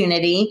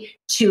opportunity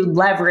to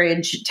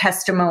leverage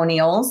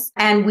testimonials.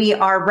 And we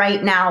are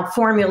right now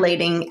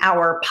formulating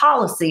our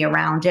policy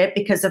around it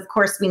because, of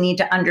course, we need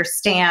to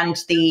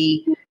understand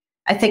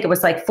I think it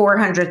was like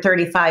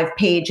 435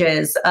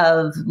 pages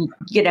of,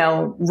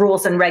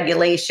 rules and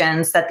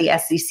regulations that the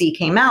SEC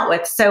came out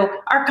with. So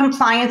our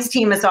compliance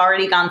team has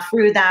already gone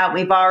through that.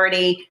 We've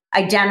already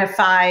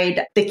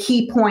identified the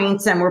key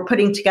points and we're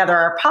putting together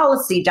our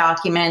policy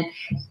document.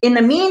 In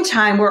the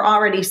meantime, we're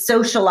already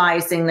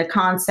socializing the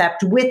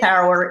concept with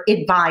our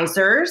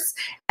advisors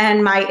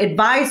and my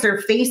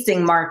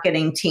advisor-facing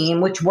marketing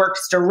team, which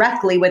works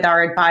directly with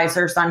our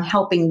advisors on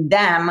helping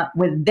them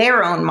with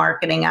their own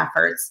marketing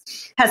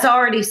efforts, has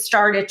already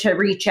started to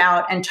reach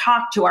out and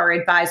talk to our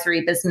advisory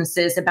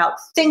businesses about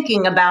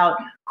thinking about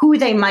who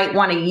they might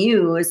want to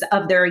use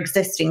of their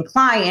existing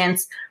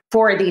clients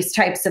for these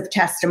types of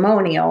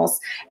testimonials.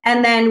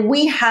 And then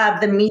we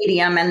have the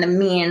medium and the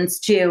means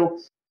to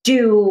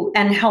do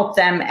and help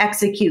them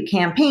execute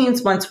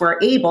campaigns once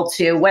we're able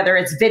to, whether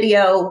it's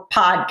video,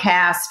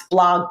 podcast,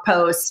 blog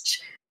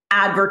post,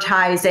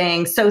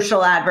 advertising,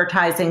 social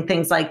advertising,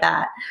 things like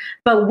that.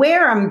 But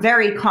where I'm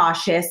very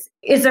cautious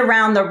is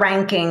around the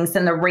rankings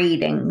and the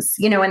ratings,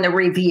 and the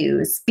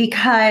reviews,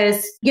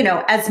 because,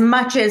 as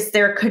much as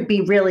there could be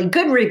really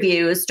good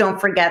reviews,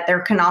 don't forget there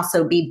can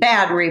also be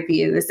bad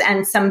reviews,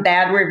 and some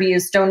bad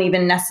reviews don't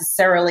even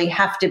necessarily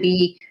have to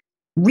be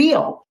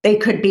real. They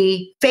could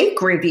be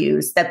fake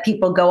reviews that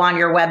people go on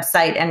your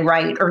website and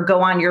write or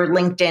go on your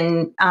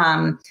LinkedIn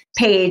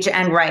page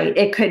and write.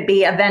 It could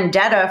be a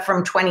vendetta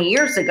from 20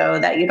 years ago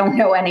that you don't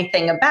know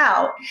anything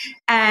about.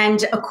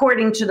 And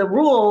according to the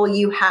rule,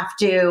 you have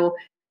to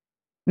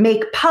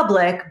make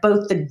public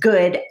both the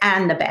good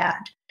and the bad.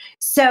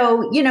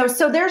 So,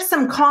 so there's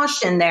some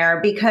caution there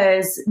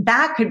because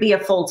that could be a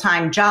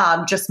full-time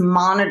job, just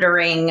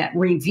monitoring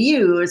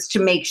reviews to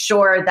make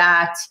sure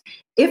that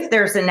if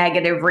there's a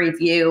negative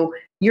review,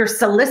 you're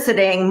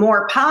soliciting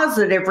more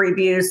positive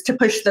reviews to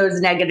push those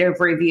negative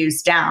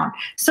reviews down.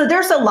 So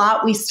there's a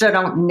lot we still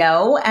don't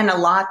know and a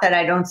lot that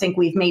I don't think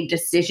we've made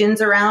decisions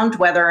around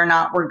whether or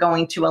not we're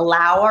going to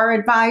allow our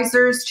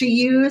advisors to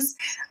use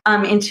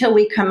until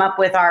we come up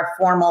with our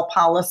formal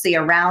policy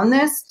around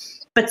this.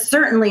 But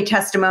certainly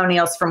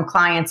testimonials from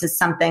clients is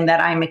something that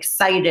I'm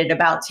excited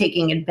about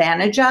taking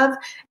advantage of.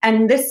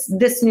 And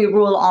this new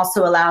rule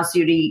also allows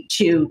you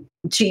to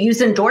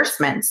use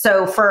endorsements.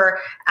 So for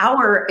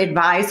our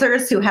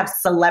advisors who have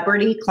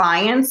celebrity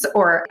clients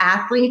or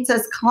athletes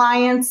as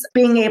clients,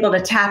 being able to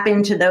tap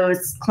into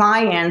those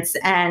clients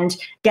and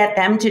get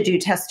them to do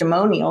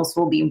testimonials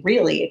will be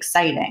really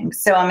exciting.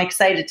 So I'm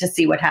excited to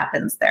see what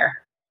happens there.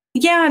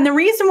 Yeah. And the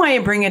reason why I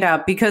bring it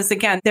up, because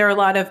again, there are a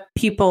lot of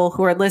people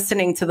who are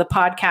listening to the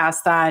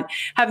podcast that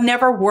have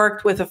never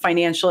worked with a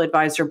financial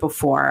advisor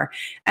before.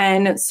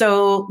 And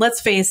so let's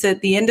face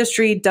it, the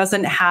industry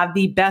doesn't have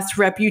the best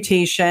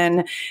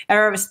reputation.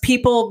 Or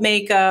people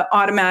make an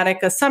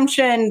automatic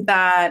assumption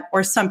that,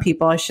 or some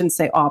people, I shouldn't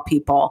say all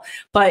people,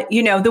 but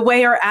the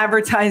way our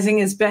advertising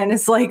has been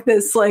is like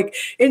this, like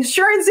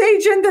insurance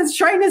agent that's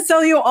trying to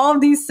sell you all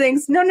of these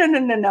things.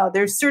 No.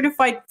 There's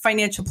certified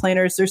financial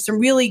planners. There's some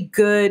really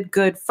good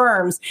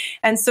firms.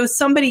 And so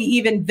somebody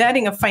even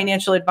vetting a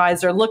financial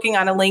advisor, looking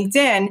on a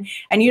LinkedIn,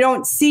 and you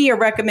don't see a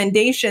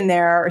recommendation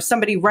there or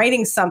somebody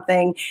writing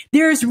something,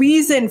 there's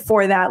reason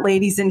for that,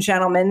 ladies and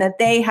gentlemen, that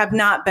they have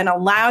not been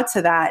allowed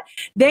to that.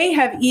 They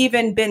have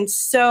even been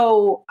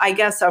so, I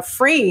guess,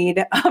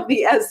 afraid of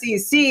the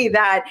SEC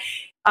that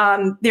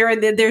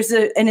there's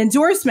an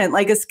endorsement,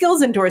 like a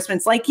skills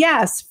endorsement, like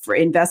yes, for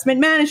investment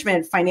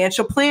management,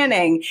 financial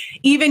planning.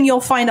 Even you'll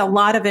find a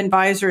lot of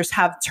advisors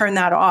have turned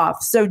that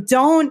off. So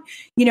don't,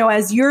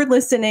 as you're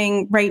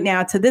listening right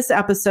now to this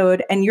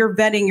episode and you're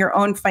vetting your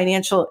own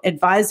financial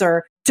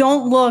advisor,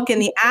 don't look in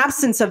the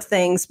absence of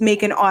things,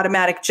 make an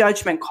automatic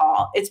judgment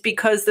call. It's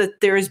because that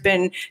there's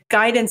been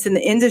guidance in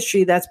the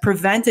industry that's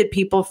prevented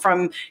people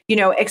from,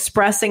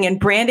 expressing and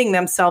branding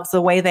themselves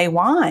the way they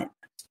want.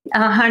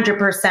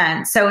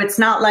 100%. So it's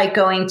not like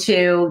going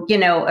to,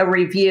 a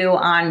review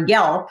on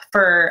Yelp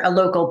for a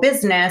local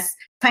business.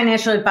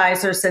 Financial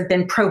advisors have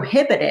been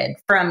prohibited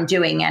from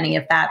doing any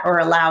of that or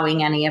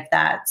allowing any of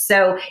that.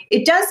 So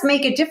it does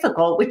make it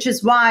difficult, which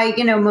is why,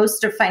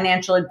 most of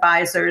financial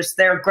advisors,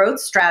 their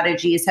growth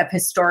strategies have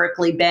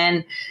historically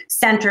been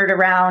centered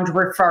around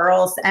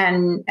referrals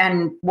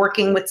and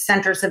working with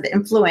centers of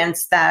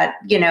influence that,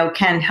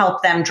 can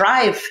help them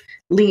drive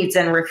leads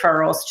and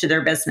referrals to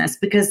their business,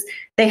 because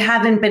they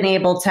haven't been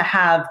able to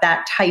have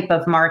that type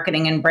of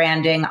marketing and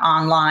branding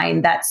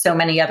online that so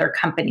many other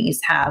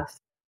companies have.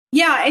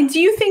 Yeah. And do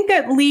you think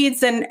that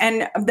leads and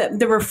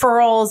the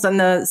referrals and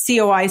the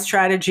COI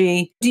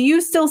strategy, do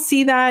you still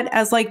see that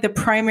as like the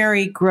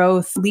primary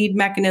growth lead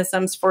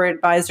mechanisms for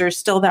advisors,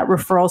 still that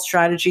referral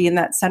strategy and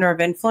that center of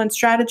influence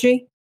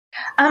strategy?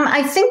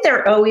 I think there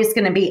are always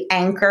going to be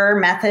anchor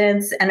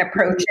methods and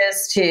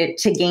approaches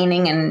to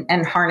gaining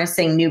and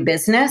harnessing new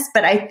business.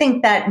 But I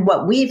think that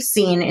what we've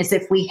seen is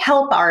if we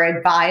help our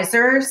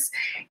advisors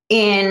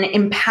in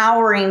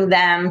empowering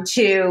them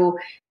to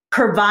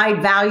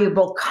provide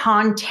valuable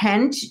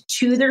content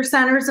to their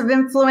centers of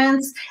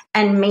influence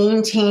and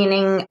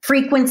maintaining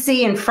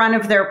frequency in front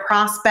of their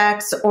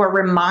prospects or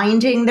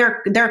reminding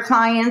their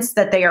clients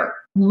that they are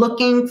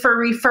looking for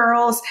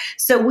referrals.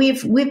 So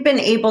we've been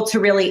able to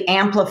really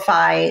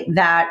amplify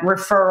that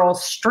referral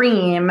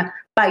stream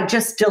by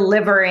just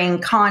delivering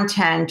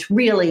content.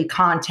 Really,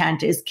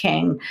 content is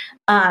king,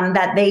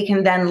 that they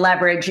can then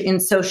leverage in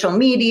social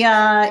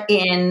media,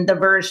 in the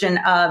version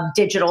of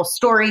digital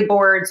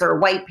storyboards or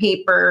white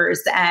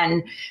papers,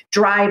 and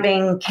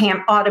driving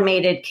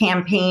automated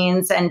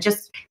campaigns and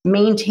just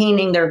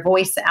maintaining their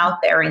voice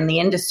out there in the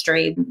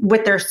industry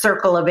with their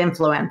circle of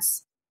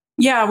influence.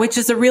 Yeah, which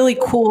is a really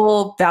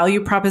cool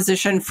value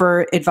proposition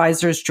for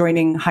advisors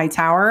joining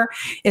Hightower,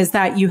 is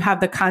that you have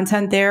the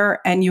content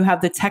there and you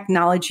have the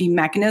technology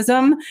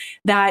mechanism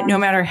that no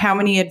matter how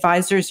many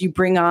advisors you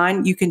bring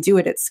on, you can do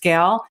it at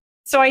scale.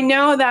 So I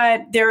know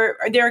that there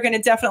are going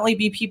to definitely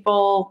be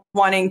people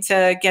wanting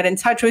to get in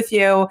touch with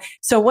you.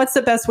 So what's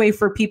the best way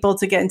for people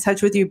to get in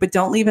touch with you? But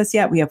don't leave us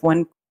yet. We have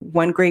one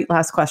great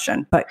last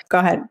question, but go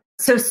ahead.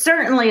 So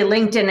certainly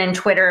LinkedIn and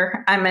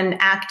Twitter. I'm an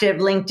active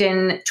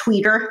LinkedIn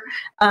tweeter,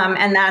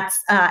 and that's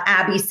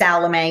Abby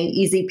Salameh,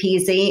 easy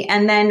peasy.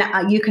 And then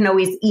you can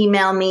always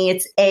email me.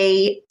 It's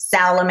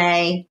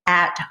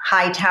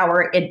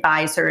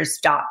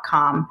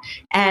salameh@hightoweradvisors.com.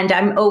 And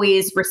I'm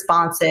always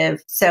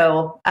responsive.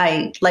 So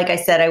like I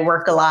said, I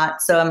work a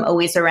lot. So I'm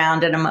always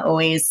around and I'm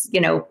always,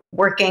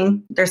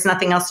 working. There's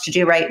nothing else to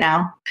do right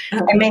now.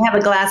 Okay. I may have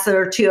a glass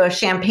or two of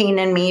champagne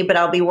in me, but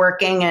I'll be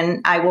working and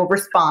I will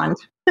respond.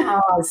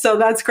 Oh, so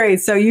that's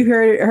great. So you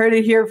heard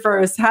it here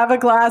first. Have a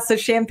glass of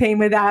champagne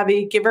with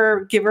Abby. Give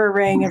her a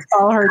ring and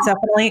follow her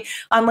definitely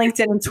on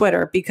LinkedIn and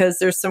Twitter, because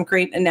there's some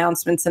great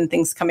announcements and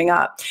things coming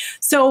up.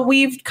 So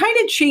we've kind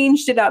of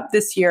changed it up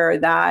this year,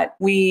 that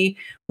we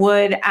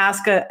would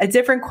ask a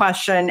different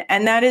question.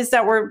 And that is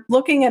that we're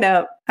looking at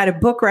a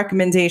book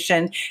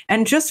recommendation.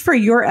 And just for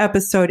your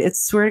episode,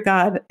 swear to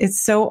God, it's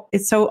so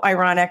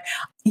ironic.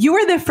 You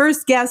were the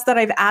first guest that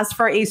I've asked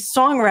for a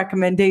song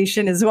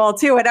recommendation as well,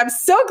 too. And I'm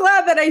so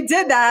glad that I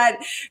did that,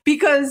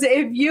 because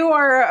if you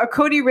are a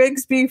Cody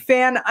Rigsby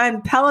fan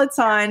on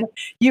Peloton,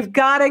 you've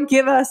got to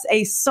give us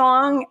a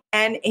song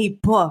and a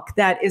book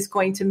that is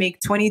going to make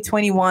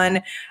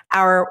 2021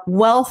 our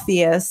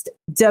wealthiest,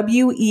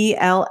 WELL-TH.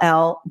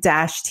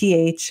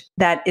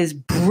 That is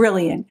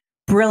brilliant.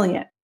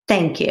 Brilliant.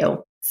 Thank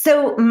you.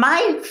 So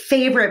my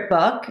favorite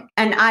book,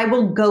 and I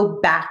will go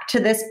back to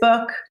this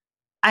book.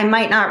 I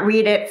might not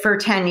read it for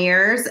 10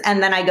 years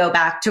and then I go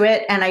back to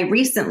it. And I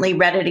recently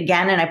read it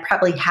again, and I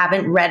probably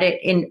haven't read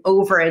it in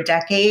over a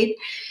decade.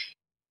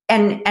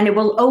 And it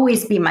will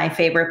always be my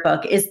favorite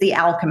book, is The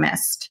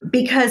Alchemist.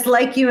 Because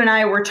like you and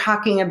I were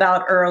talking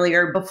about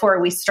earlier before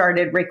we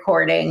started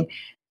recording,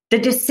 the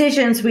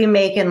decisions we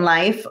make in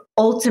life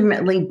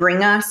ultimately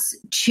bring us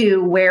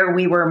to where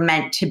we were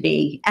meant to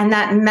be. And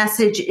that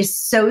message is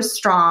so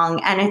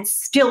strong, and it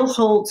still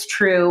holds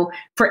true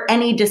for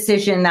any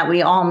decision that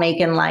we all make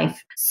in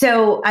life.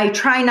 So I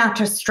try not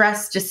to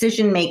stress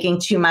decision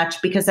making too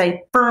much, because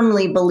I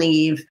firmly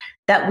believe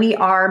that we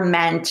are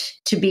meant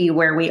to be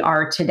where we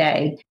are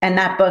today. And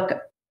that book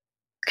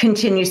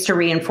continues to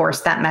reinforce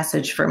that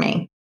message for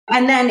me.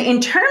 And then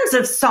in terms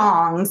of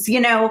songs,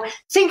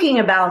 thinking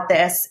about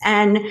this,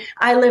 and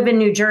I live in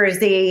New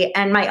Jersey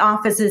and my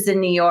office is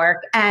in New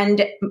York.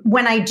 And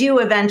when I do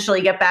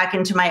eventually get back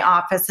into my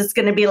office, it's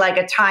going to be like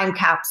a time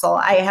capsule.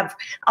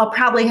 I'll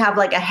probably have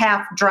like a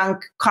half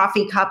drunk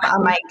coffee cup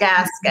on my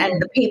desk,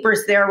 and the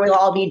papers there will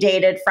all be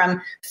dated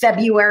from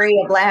February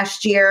of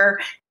last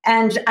year.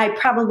 And I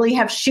probably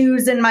have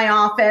shoes in my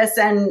office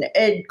and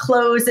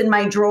clothes in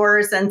my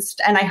drawers. And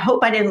I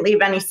hope I didn't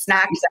leave any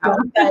snacks out.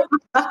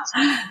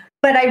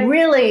 But I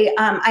really,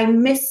 I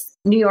miss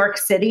New York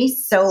City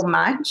so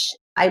much.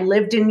 I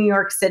lived in New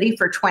York City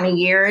for 20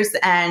 years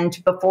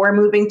and before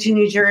moving to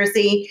New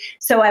Jersey.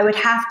 So I would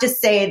have to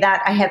say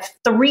that I have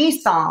 3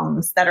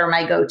 songs that are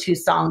my go-to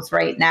songs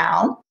right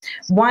now.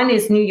 One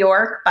is New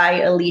York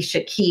by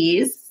Alicia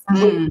Keys.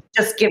 Which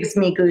just gives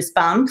me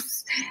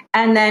goosebumps.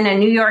 And then A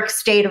New York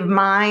State of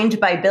Mind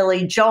by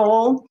Billy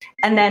Joel.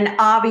 And then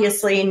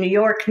obviously New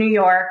York, New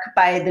York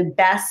by the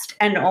best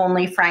and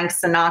only Frank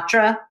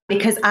Sinatra,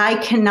 because I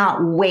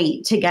cannot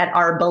wait to get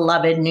our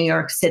beloved New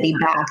York City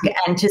back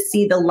and to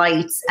see the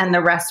lights and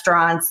the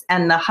restaurants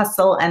and the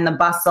hustle and the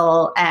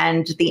bustle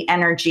and the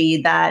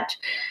energy that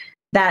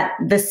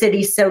the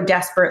city so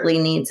desperately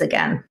needs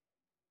again.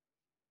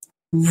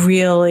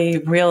 Really,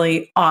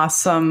 really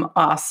awesome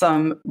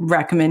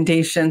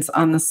recommendations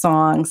on the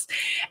songs.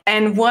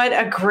 And what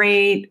a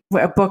great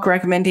book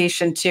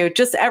recommendation too.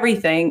 Just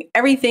everything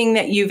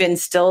that you've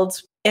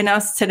instilled in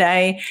us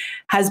today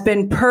has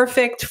been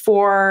perfect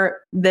for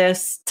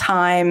this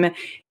time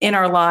in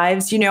our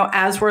lives,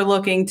 as we're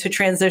looking to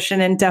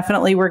transition. And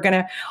definitely we're going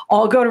to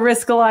all go to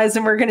Riskalyze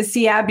and we're going to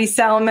see Abby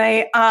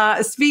Salameh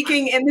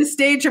speaking in the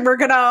stage, and we're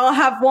going to all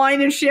have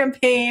wine and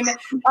champagne.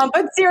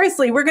 But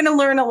seriously, we're going to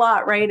learn a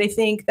lot, right? I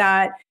think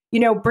that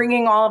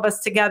bringing all of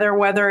us together,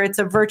 whether it's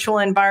a virtual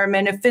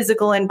environment, a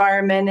physical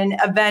environment, an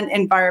event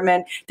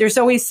environment, there's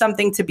always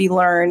something to be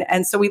learned.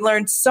 And so we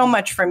learned so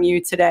much from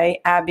you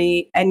today,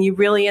 Abby, and you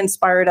really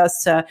inspired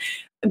us to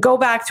go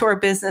back to our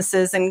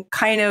businesses and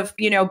kind of,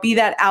 be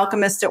that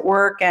alchemist at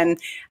work. And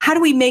how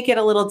do we make it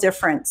a little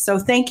different? So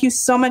thank you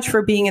so much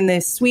for being in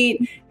this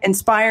suite,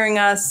 inspiring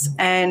us,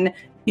 and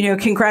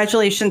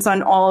congratulations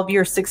on all of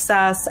your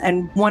success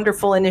and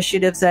wonderful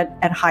initiatives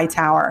at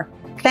Hightower.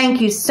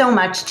 Thank you so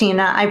much,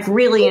 Tina. I've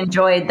really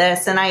enjoyed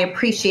this, and I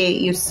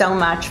appreciate you so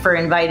much for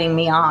inviting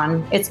me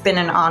on. It's been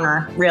an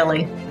honor,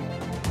 really.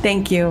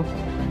 Thank you.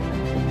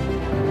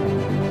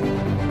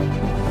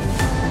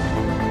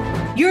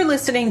 You're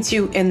listening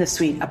to In the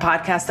Suite, a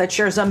podcast that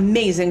shares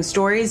amazing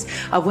stories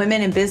of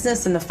women in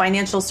business in the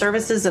financial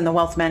services and the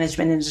wealth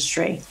management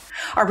industry.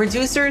 Our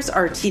producers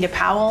are Tina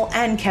Powell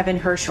and Kevin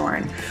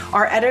Hirshorn.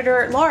 Our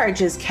editor at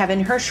large is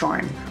Kevin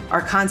Hirshorn.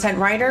 Our content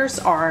writers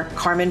are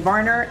Carmen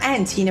Varner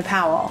and Tina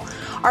Powell.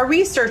 Our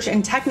research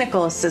and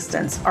technical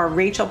assistants are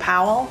Rachel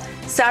Powell,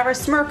 Sarah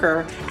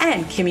Smirker,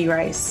 and Kimmy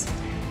Rice.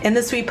 In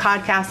the Suite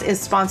podcast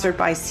is sponsored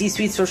by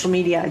C-Suite Social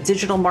Media, a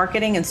digital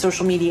marketing and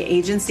social media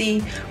agency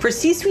for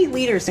C-Suite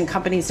leaders and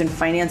companies in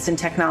finance and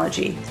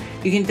technology.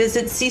 You can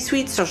visit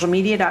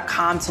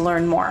csuitesocialmedia.com to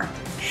learn more.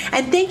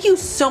 And thank you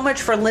so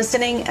much for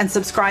listening and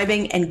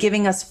subscribing and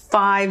giving us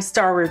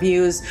 5-star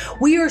reviews.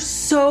 We are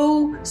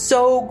so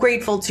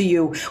grateful to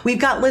you. We've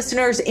got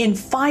listeners in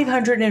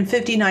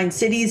 559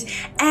 cities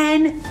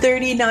and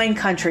 39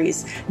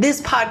 countries. This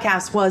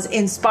podcast was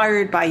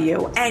inspired by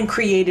you and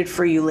created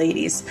for you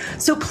ladies.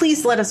 So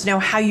please let us know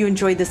how you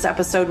enjoyed this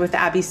episode with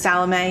Abby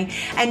Salameh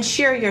and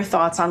share your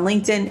thoughts on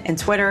LinkedIn and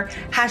Twitter,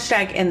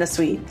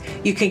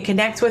 #InTheSuite. You can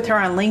connect with her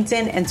on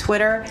LinkedIn and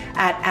Twitter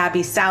at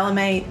Abby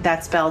Salameh.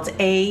 That's spelled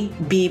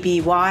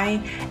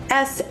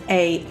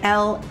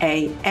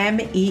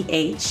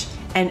ABBYSALAMEH.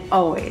 And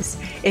always,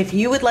 if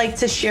you would like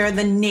to share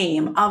the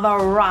name of a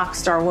rock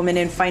star woman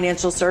in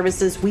financial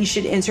services we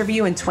should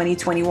interview in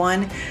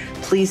 2021,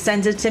 please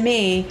send it to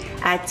me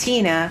at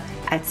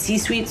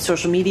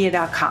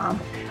tina@csuitesocialmedia.com.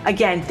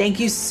 Again, thank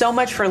you so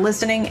much for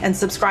listening and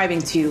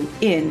subscribing to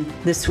In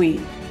the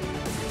Suite.